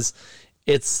because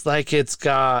it's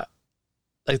got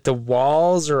like the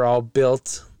walls are all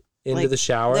built into the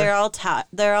shower. They're all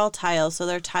tile, so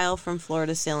they're tile from floor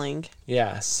to ceiling.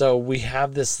 Yeah, so we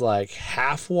have this like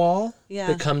half wall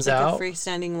that comes out, a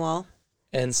freestanding wall.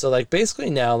 and so like basically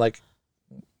now like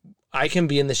I can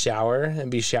be in the shower and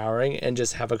be showering and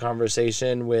just have a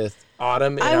conversation with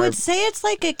Autumn. I would say it's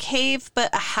like a cave,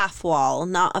 but a half wall,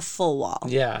 not a full wall.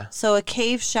 Yeah. So a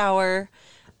cave shower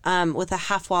with a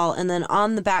half wall, and then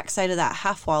on the back side of that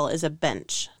half wall is a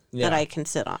bench that I can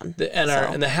sit on.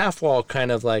 And the half wall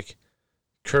kind of like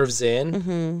curves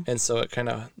in, and so it kind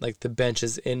of like the bench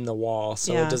is in the wall,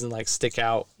 so it doesn't like stick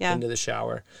out into the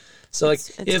shower. So like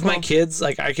if my kids,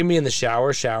 like I can be in the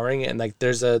shower showering, and like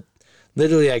there's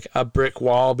literally like a brick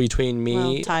wall between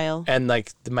me tile and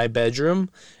like my bedroom,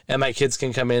 and my kids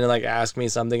can come in and like ask me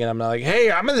something, and I'm not like,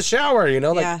 hey, I'm in the shower,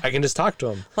 like I can just talk to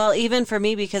them. Well, even for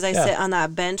me, because I sit on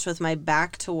that bench with my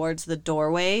back towards the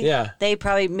doorway, they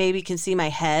probably maybe can see my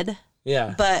head.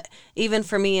 Yeah. But even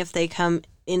for me, if they come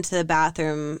into the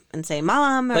bathroom and say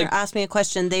mom or ask me a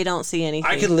question, they don't see anything.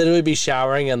 I could literally be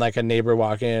showering and like a neighbor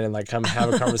walk in and like come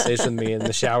have a conversation with me in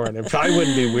the shower, and it probably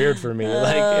wouldn't be weird for me.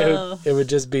 Like it would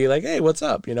just be like, hey, what's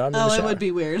up? I'm in the shower. It would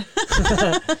be weird.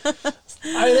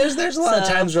 I mean, there's a lot of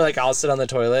times where like I'll sit on the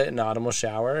toilet and Autumn will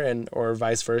shower, or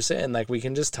vice versa, and like we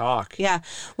can just talk. Yeah.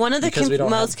 One of the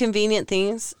most convenient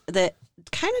things that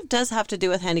kind of does have to do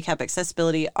with handicap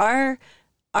accessibility are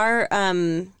our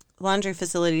laundry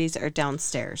facilities are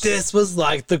downstairs. This was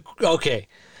like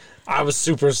I was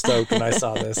super stoked when I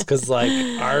saw this, because like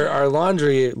our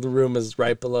laundry room is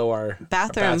right below our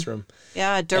bathroom.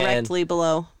 Yeah, directly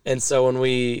below. And so when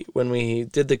we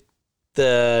did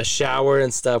the shower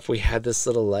and stuff, we had this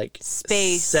little like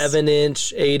space,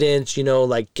 7-inch, 8-inch,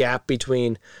 like gap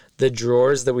between the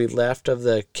drawers that we left of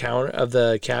the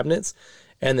cabinets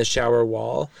and the shower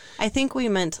wall. I think we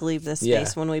meant to leave this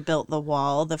space when we built the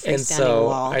wall, the freestanding and so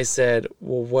wall. I said,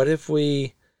 well, what if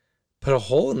we put a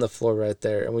hole in the floor right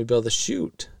there and we build a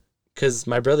chute? Because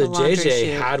my brother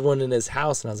JJ had one in his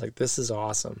house, and I was like, this is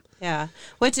awesome. Yeah,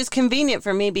 which is convenient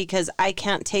for me because I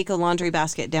can't take a laundry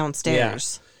basket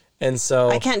downstairs. Yeah. And so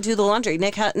I can't do the laundry.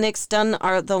 Nick's done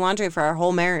the laundry for our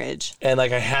whole marriage. And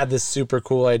like I had this super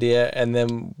cool idea, and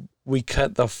then we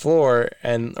cut the floor,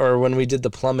 or when we did the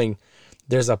plumbing,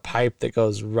 there's a pipe that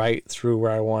goes right through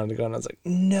where I wanted to go. And I was like,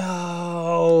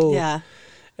 no. Yeah.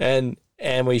 And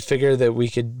we figured that we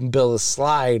could build a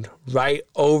slide right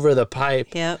over the pipe.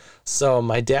 Yep. So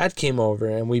my dad came over,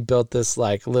 and we built this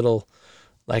like little,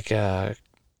 like a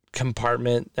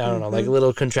compartment. I don't know, like a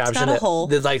little contraption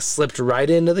that like slipped right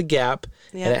into the gap,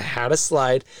 and it had a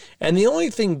slide. And the only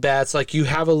thing bad's like you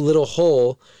have a little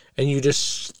hole, and you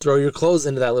just throw your clothes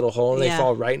into that little hole, and they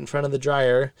fall right in front of the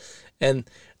dryer. And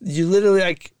you literally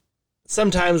like,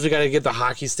 sometimes we got to get the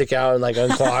hockey stick out and like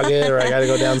unclog it, or I got to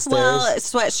go downstairs. Well,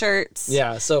 sweatshirts.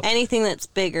 Yeah. So anything that's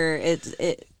bigger,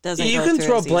 it doesn't. You can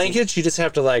throw blankets. You just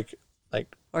have to like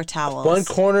or towels, one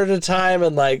corner at a time,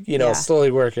 and like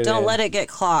slowly work it. Don't let it get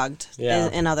clogged. Yeah.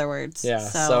 In other words. Yeah.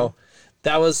 So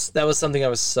that was something I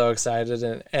was so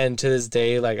excited, and to this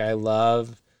day, like I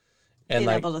love, and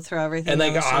being able to throw everything. And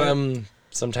like Autumn,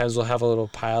 sometimes we'll have a little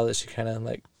pile that she kind of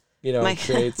like,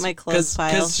 creates my clothes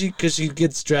pile. Because she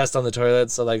gets dressed on the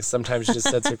toilet, so like sometimes she just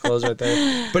sets her clothes right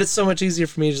there. But it's so much easier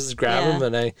for me to just grab them,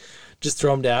 and I just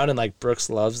throw them down. And like Brooks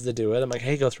loves to do it. I'm like,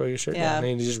 hey, go throw your shirt down,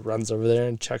 and he just runs over there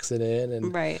and chucks it in,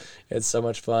 and it's so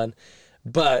much fun.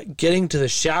 But getting to the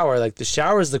shower, like the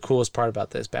shower is the coolest part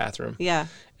about this bathroom. Yeah.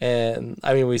 And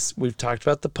I mean, we've talked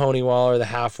about the pony wall or the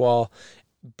half wall,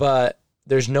 but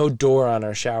there's no door on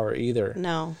our shower either.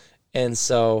 No. And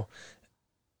so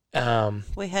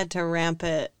we had to ramp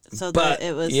it so that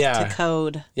it was to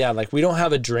code. Yeah, like we don't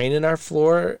have a drain in our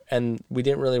floor, and we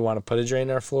didn't really want to put a drain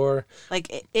in our floor.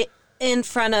 Like it in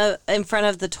front of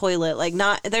the toilet. Like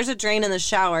there's a drain in the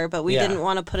shower, but we didn't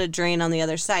want to put a drain on the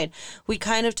other side. We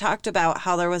kind of talked about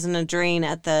how there wasn't a drain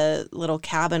at the little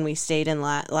cabin we stayed in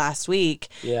last week,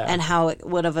 and how it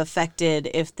would have affected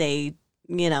if they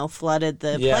flooded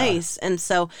the place. And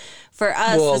so for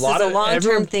us, this is a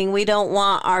long-term thing. We don't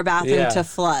want our bathroom to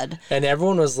flood. And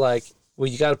everyone was like, well,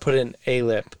 you got to put in a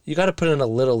lip. You got to put in a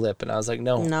little lip. And I was like,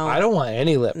 no, I don't want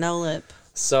any lip. No lip.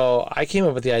 So I came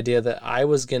up with the idea that I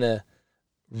was going to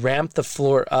ramp the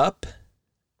floor up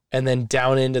and then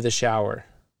down into the shower.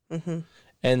 Mm-hmm.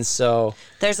 And so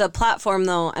there's a platform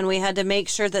though, and we had to make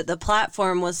sure that the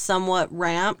platform was somewhat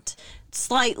ramped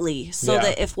slightly so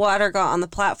that if water got on the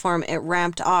platform, it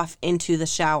ramped off into the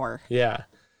shower. Yeah.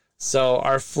 So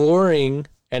our flooring,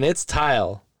 and it's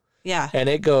tile. Yeah. And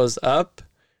it goes up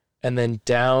and then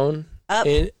down.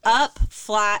 Up,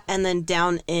 flat, and then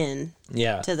down in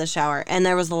to the shower. And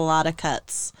there was a lot of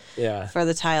cuts for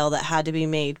the tile that had to be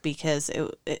made because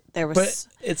there was... But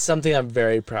it's something I'm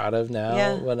very proud of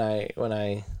now when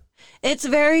I... It's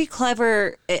very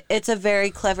clever. It's a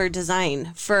very clever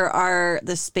design for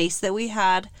the space that we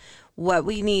had, what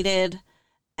we needed,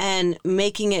 and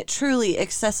making it truly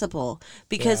accessible,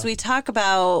 because we talk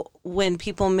about when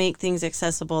people make things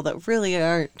accessible that really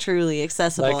aren't truly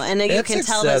accessible. Like, And you can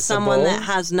tell that someone that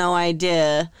has no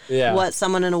idea what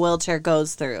someone in a wheelchair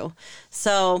goes through.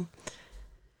 So,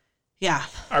 yeah.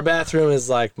 Our bathroom is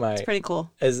like it's pretty cool.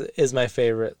 Is my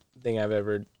favorite thing I've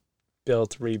ever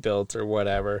built, rebuilt, or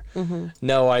whatever. Mm-hmm.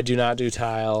 No, I do not do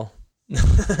tile.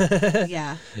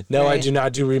 Yeah. No, right. I do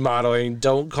not do remodeling.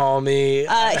 Don't call me.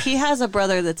 He has a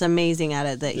brother that's amazing at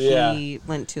it that he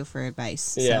went to for advice.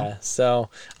 So. Yeah. So,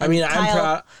 I mean, I'm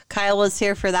proud. Kyle was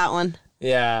here for that one.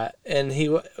 Yeah.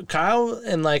 And Kyle,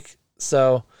 and like,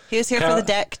 so. He was here for the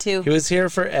deck too. He was here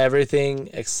for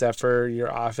everything except for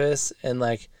your office. And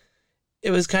like,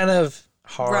 it was kind of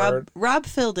hard. Rob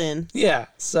filled in. Yeah.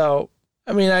 So,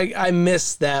 I mean, I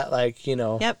miss that, like, you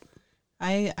know. Yep.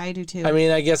 I do too. I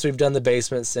mean, I guess we've done the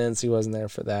basement since. He wasn't there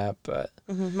for that, but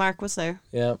Mark was there.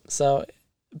 Yeah. So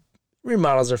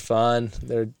remodels are fun.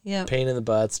 They're pain in the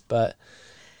butts, but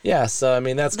yeah. So I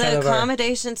mean, that's kind of the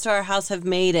accommodations to our house have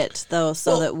made it though,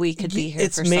 so that we could be here.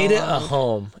 It's made it a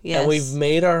home. Yes. And we've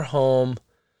made our home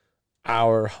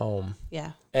our home.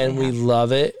 Yeah. And we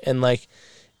love it. And like,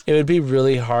 it would be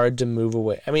really hard to move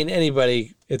away. I mean,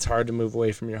 it's hard to move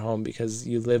away from your home because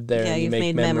you live there and you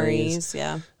make memories.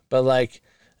 Yeah. But like,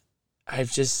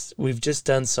 we've just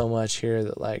done so much here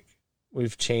that like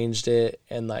we've changed it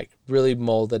and like really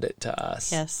molded it to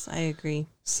us. Yes, I agree.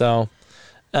 So,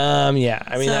 I mean,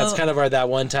 that's kind of that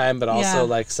one time, but also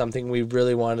like something we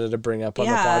really wanted to bring up on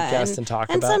the podcast and talk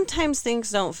about. And sometimes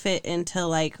things don't fit into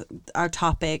like our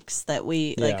topics that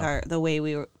we like the way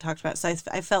we talked about. So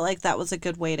I felt like that was a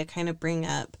good way to kind of bring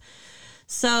up.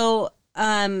 So,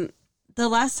 the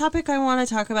last topic I want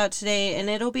to talk about today, and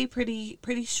it'll be pretty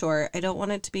short. I don't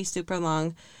want it to be super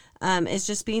long, is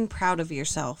just being proud of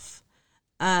yourself.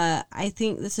 I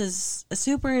think this is a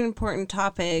super important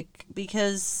topic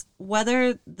because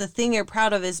whether the thing you're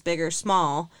proud of is big or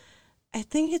small, I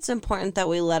think it's important that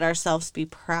we let ourselves be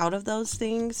proud of those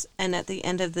things. And at the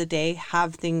end of the day,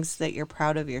 have things that you're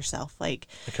proud of yourself. Like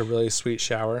a really sweet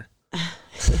shower.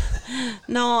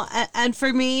 No. And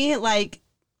for me, like,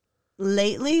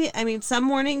 lately, I mean, some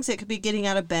mornings it could be getting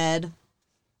out of bed,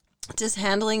 just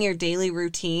handling your daily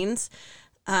routines,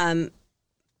 and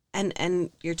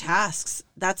your tasks.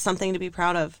 That's something to be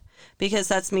proud of because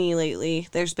that's me lately.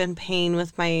 There's been pain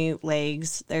with my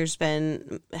legs. There's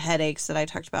been headaches that I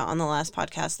talked about on the last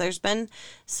podcast. There's been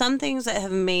some things that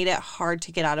have made it hard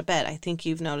to get out of bed. I think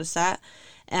you've noticed that.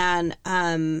 And,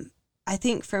 I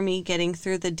think for me, getting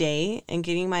through the day and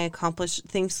getting my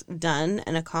things done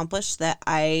and accomplished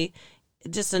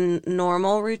just a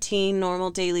normal routine,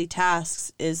 normal daily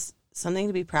tasks is something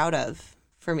to be proud of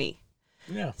for me.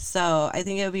 Yeah. So I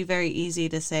think it would be very easy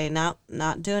to say, not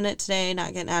doing it today,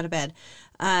 not getting out of bed.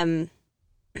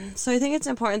 So I think it's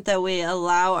important that we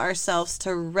allow ourselves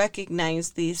to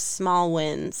recognize these small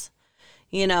wins,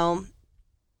 you know,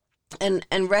 and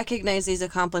recognize these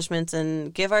accomplishments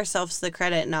and give ourselves the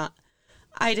credit, not,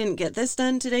 I didn't get this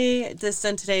done today, this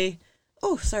done today.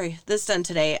 Oh, sorry, this done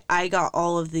today. I got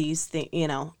all of these things, you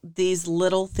know, these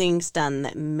little things done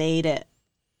that made it.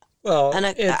 Well, and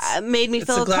it made me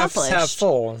feel accomplished. The glass half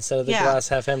full instead of the glass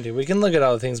half empty. We can look at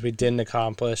all the things we didn't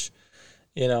accomplish,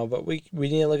 you know, but we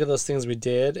need to look at those things we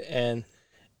did, and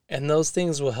those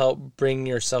things will help bring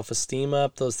your self-esteem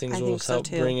up. Those things will help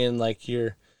bring in like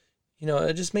your, you know,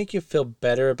 it just make you feel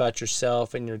better about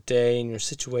yourself and your day and your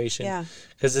situation. Yeah.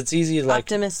 Because it's easy to like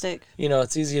optimistic. You know,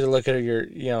 it's easy to look at your,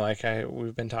 you know, like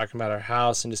we've been talking about our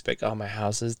house and just be like, oh, my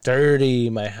house is dirty.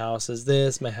 My house is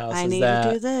this. My house is that. I need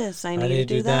to do this. I need to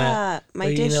do that. My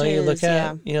dishes. You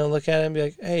know, look at it and be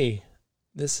like, hey,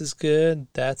 this is good.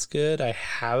 That's good. I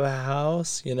have a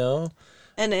house, you know.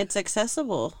 And it's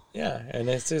accessible. Yeah, and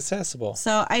it's accessible.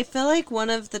 So I feel like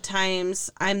one of the times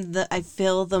I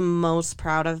feel the most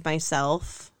proud of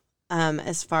myself,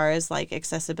 as far as like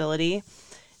accessibility,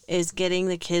 is getting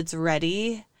the kids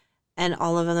ready and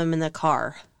all of them in the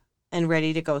car and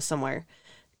ready to go somewhere.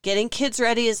 Getting kids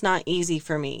ready is not easy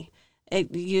for me.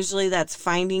 Usually that's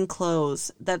finding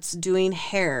clothes, that's doing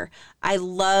hair. I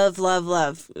love, love,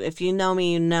 love. If you know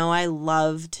me, you know I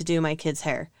love to do my kids'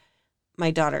 hair, my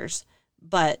daughters.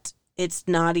 But it's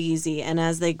not easy. And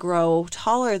as they grow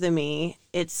taller than me,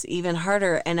 it's even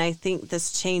harder. And I think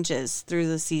this changes through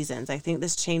the seasons. I think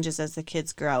this changes as the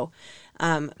kids grow.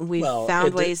 We've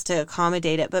found ways to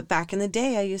accommodate it. But back in the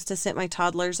day, I used to sit my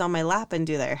toddlers on my lap and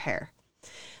do their hair.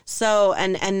 So,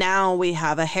 and now we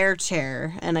have a hair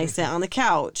chair and I sit on the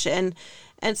couch. And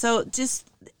so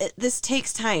this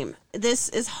takes time. This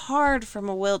is hard from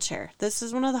a wheelchair. This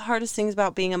is one of the hardest things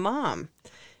about being a mom.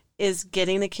 is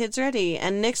getting the kids ready.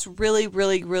 And Nick's really,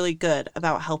 really, really good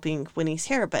about helping when he's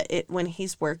here. But when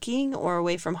he's working or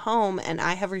away from home and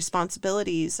I have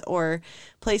responsibilities or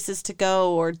places to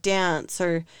go or dance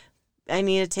or I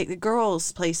need to take the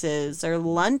girls places or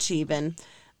lunch even,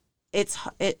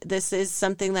 this is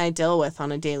something that I deal with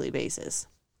on a daily basis.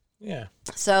 Yeah.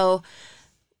 So,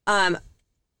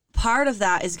 part of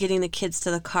that is getting the kids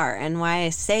to the car. And why I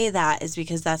say that is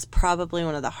because that's probably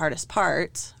one of the hardest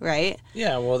parts, right?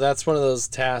 Yeah, well, that's one of those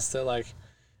tasks that, like,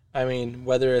 I mean,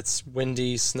 whether it's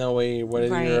windy, snowy, whether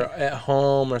you're at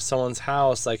home or someone's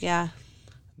house, like,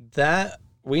 that,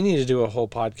 we need to do a whole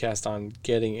podcast on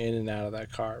getting in and out of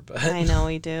that car. But I know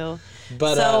we do.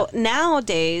 But so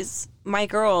nowadays, my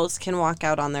girls can walk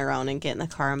out on their own and get in the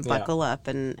car and buckle up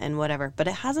and whatever. But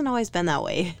it hasn't always been that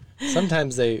way.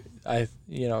 Sometimes I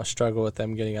struggle with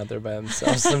them getting out there by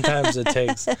themselves. Sometimes it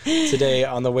takes. Today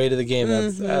on the way to the game,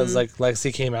 I was like,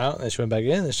 Lexi came out and she went back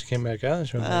in, and she came back out and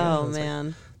she went back in. Oh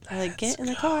man, like get in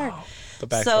the car. But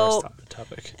back to our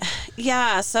topic.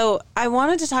 Yeah, so I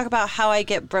wanted to talk about how I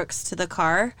get Brooks to the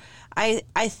car. I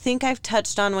think I've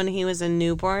touched on when he was a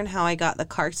newborn how I got the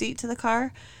car seat to the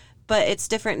car. But it's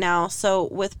different now. So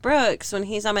with Brooks, when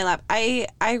he's on my lap, I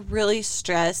really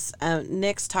stress.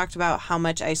 Nick's talked about how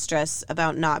much I stress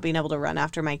about not being able to run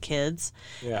after my kids.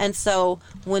 Yeah. And so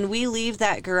when we leave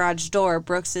that garage door,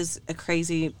 Brooks is a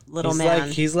crazy little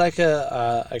man. He's like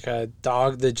a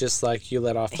dog that just like you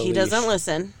let off the leash. He doesn't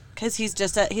listen because he's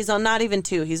just he's not even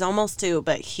 2. He's almost 2,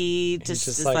 but he just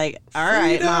is like, all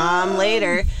right, Mom,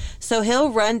 later. So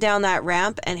he'll run down that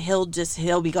ramp and he'll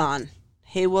be gone.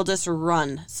 He will just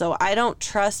run. So I don't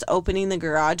trust opening the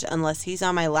garage unless he's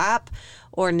on my lap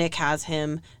or Nick has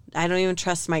him. I don't even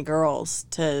trust my girls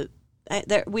to.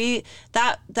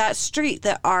 That street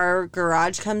that our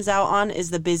garage comes out on is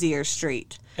the busier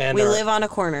street. And we live on a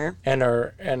corner. And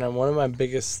one of my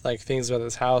biggest things about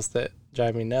this house that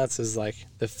drive me nuts is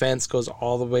the fence goes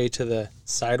all the way to the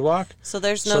sidewalk. So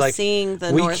there's no seeing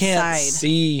the north side. We can't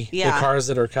see the cars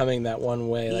that are coming that one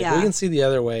way. We can see the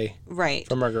other way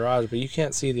from our garage, but you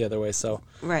can't see the other way. So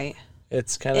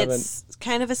it's kind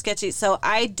of a sketchy. So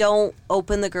I don't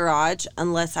open the garage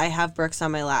unless I have Brooks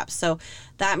on my lap. So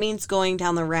that means going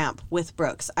down the ramp with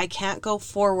Brooks. I can't go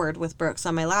forward with Brooks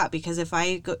on my lap because if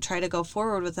I try to go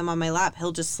forward with him on my lap,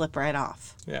 he'll just slip right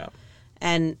off. Yeah.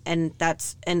 And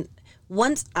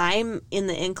once I'm in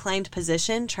the inclined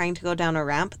position trying to go down a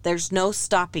ramp, there's no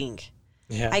stopping.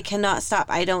 Yeah. I cannot stop.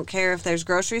 I don't care if there's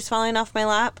groceries falling off my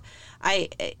lap.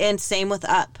 And same with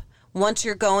up. Once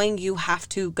you're going, you have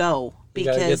to go. You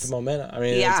gotta get the momentum. I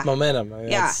mean, it's momentum. I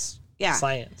mean, it's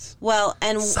science. Well,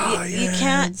 and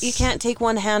you can't take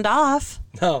one hand off.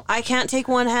 No. I can't take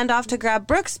one hand off to grab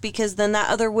Brooks because then that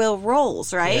other wheel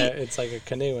rolls, right? Yeah, it's like a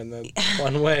canoe in the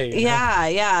one way.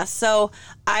 Yeah. So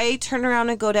I turn around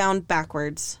and go down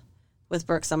backwards with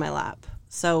Brooks on my lap.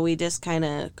 So we just kind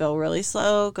of go really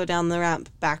slow, go down the ramp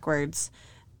backwards.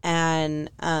 And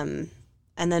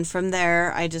then from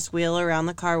there, I just wheel around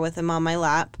the car with him on my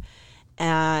lap.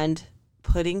 And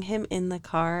putting him in the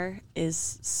car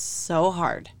is so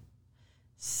hard.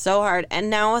 So hard. And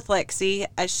now with Lexi,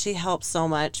 she helps so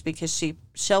much because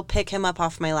she'll pick him up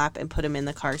off my lap and put him in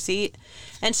the car seat.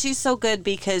 And she's so good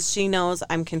because she knows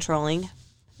I'm controlling.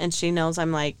 And she knows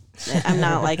I'm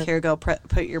not like, here, go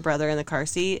put your brother in the car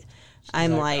seat.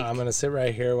 I'm like, I'm going to sit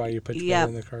right here while you put your brother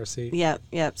in the car seat.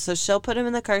 Yep. So she'll put him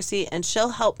in the car seat and she'll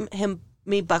help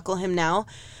me buckle him now.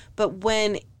 But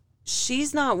when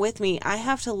she's not with me, I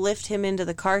have to lift him into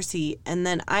the car seat and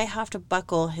then I have to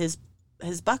buckle his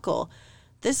buckle.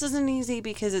 This isn't easy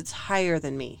because it's higher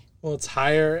than me. Well, it's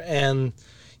higher and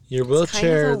your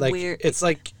wheelchair, it's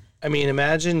like, I mean,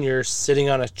 imagine you're sitting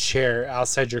on a chair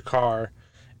outside your car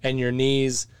and your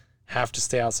knees have to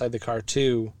stay outside the car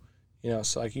too.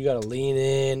 So you got to lean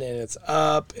in and it's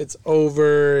up, it's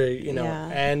over,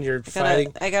 and you're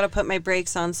fighting. I got to put my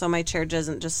brakes on so my chair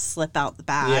doesn't just slip out the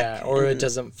back. Yeah, or it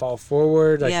doesn't fall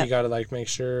forward. You got to make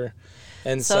sure.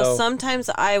 And so sometimes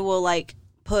I will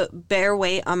put bare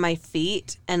weight on my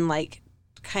feet and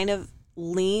kind of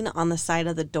lean on the side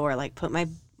of the door, put my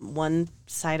one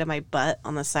side of my butt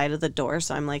on the side of the door.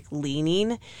 So I'm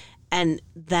leaning and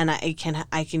then I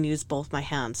can use both my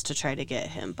hands to try to get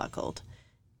him buckled.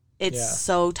 It's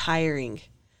so tiring.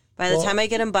 By the time I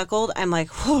get him buckled, I'm like,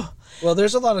 whew. Well,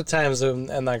 there's a lot of times,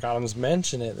 and Autumn's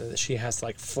mentioned it, that she has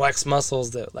to flex muscles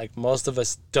that most of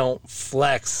us don't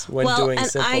flex when doing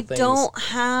simple things. I don't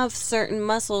have certain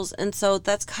muscles, and so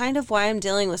that's kind of why I'm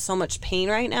dealing with so much pain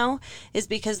right now, is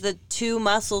because the 2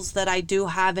 muscles that I do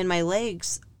have in my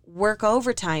legs work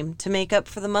overtime to make up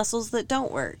for the muscles that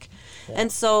don't work. Yeah.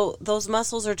 And so those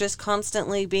muscles are just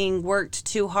constantly being worked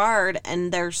too hard,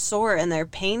 and they're sore and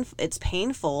it's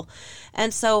painful.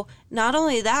 And so not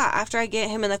only that, after I get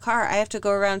him in the car, I have to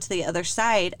go around to the other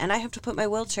side and I have to put my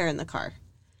wheelchair in the car.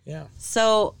 Yeah.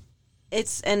 So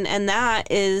it's, and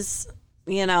that is,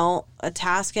 a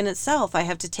task in itself. I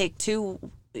have to take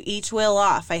each wheel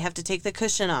off. I have to take the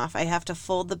cushion off. I have to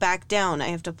fold the back down. I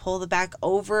have to pull the back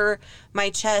over my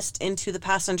chest into the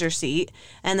passenger seat.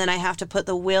 And then I have to put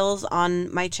the wheels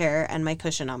on my chair and my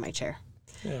cushion on my chair.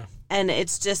 Yeah. And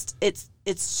it's just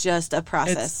a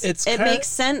process. It makes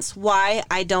sense why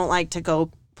I don't like to go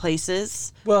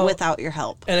places without your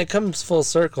help. And it comes full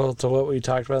circle to what we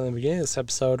talked about in the beginning of this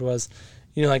episode was,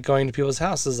 like going to people's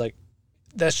houses, like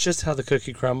that's just how the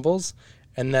cookie crumbles.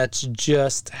 And that's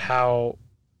just how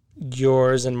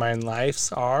yours and mine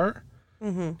lives are.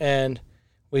 Mm-hmm. And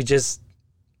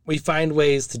we find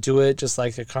ways to do it, just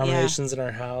like accommodations in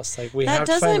our house. Like we have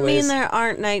to find ways. That doesn't mean there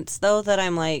aren't nights though that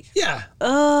I'm like,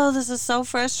 oh, this is so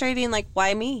frustrating. Like,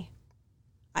 why me?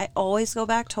 I always go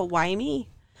back to why me.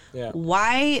 Yeah.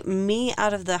 Why me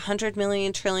out of the 100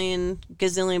 million trillion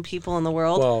gazillion people in the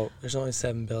world? Well, there's only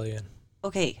 7 billion.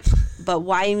 Okay, but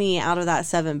why me out of that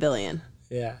 7 billion?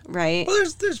 Yeah. Right? Well,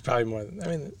 there's probably more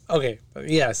than, okay.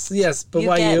 Yes, but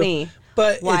why get you? Me.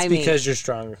 But why it's because you're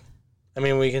stronger. I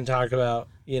mean, we can talk about,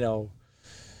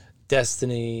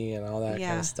 destiny and all that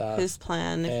kind of stuff. Whose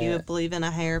plan, if you believe in a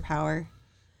higher power.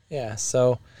 Yeah,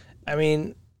 so, I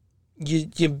mean,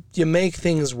 you make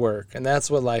things work, and that's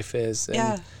what life is.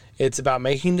 And it's about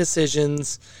making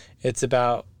decisions. It's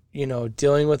about,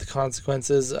 dealing with the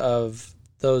consequences of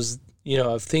those,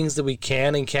 of things that we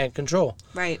can and can't control.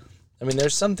 Right. I mean,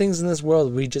 there's some things in this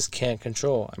world we just can't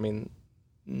control. I mean,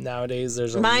 nowadays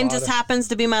there's Mine just happens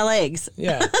to be my legs.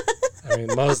 Yeah. I mean,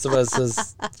 most of us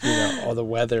is, all the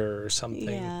weather or something.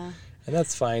 Yeah. And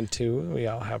that's fine, too. We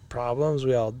all have problems.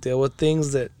 We all deal with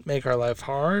things that make our life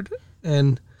hard.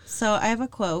 And so I have a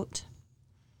quote.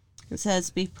 It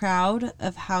says, "Be proud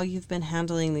of how you've been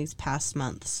handling these past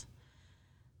months.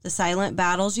 The silent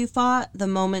battles you fought, the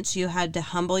moments you had to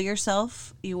humble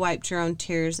yourself, you wiped your own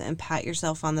tears and pat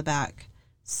yourself on the back.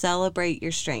 Celebrate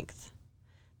your strength."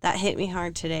 That hit me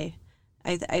hard today.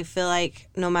 I feel like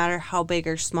no matter how big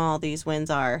or small these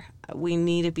wins are, we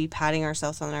need to be patting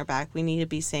ourselves on our back. We need to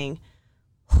be saying,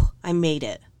 I made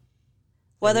it.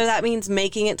 Whether that means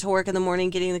making it to work in the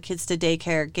morning, getting the kids to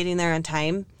daycare, getting there on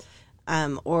time,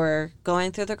 or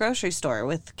going through the grocery store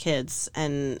with kids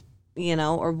and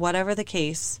or whatever the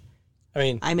case. I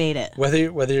mean, I made it. Whether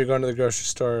you're going to the grocery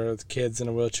store with kids in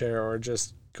a wheelchair or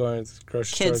just going to the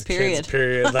grocery store with kids,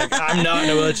 period. Like, I'm not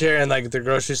in a wheelchair, and like the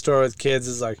grocery store with kids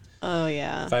is like, oh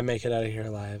yeah. If I make it out of here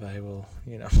alive, I will,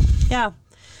 Yeah.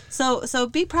 So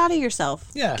be proud of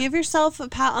yourself. Yeah. Give yourself a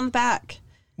pat on the back.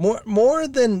 More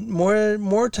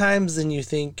times than you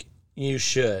think you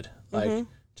should. Like,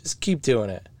 just keep doing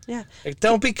it. Yeah. Like,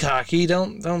 don't be cocky.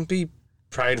 Don't be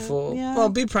prideful. Well,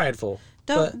 be prideful.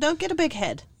 Don't get a big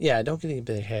head. Yeah, don't get a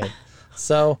big head.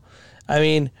 So, I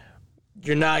mean,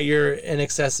 you're not your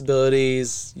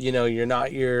inaccessibilities. You're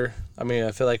not your. I mean,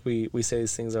 I feel like we say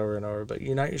these things over and over, but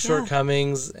you're not your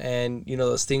shortcomings, and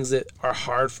those things that are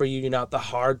hard for you. You're not the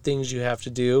hard things you have to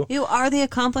do. You are the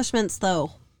accomplishments,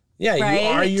 though. Yeah, right? You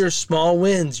are your small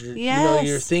wins.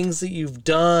 Your things that you've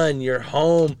done. Your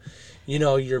home.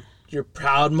 Your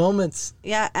proud moments.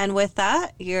 Yeah, and with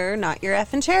that, you're not your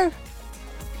effing chair.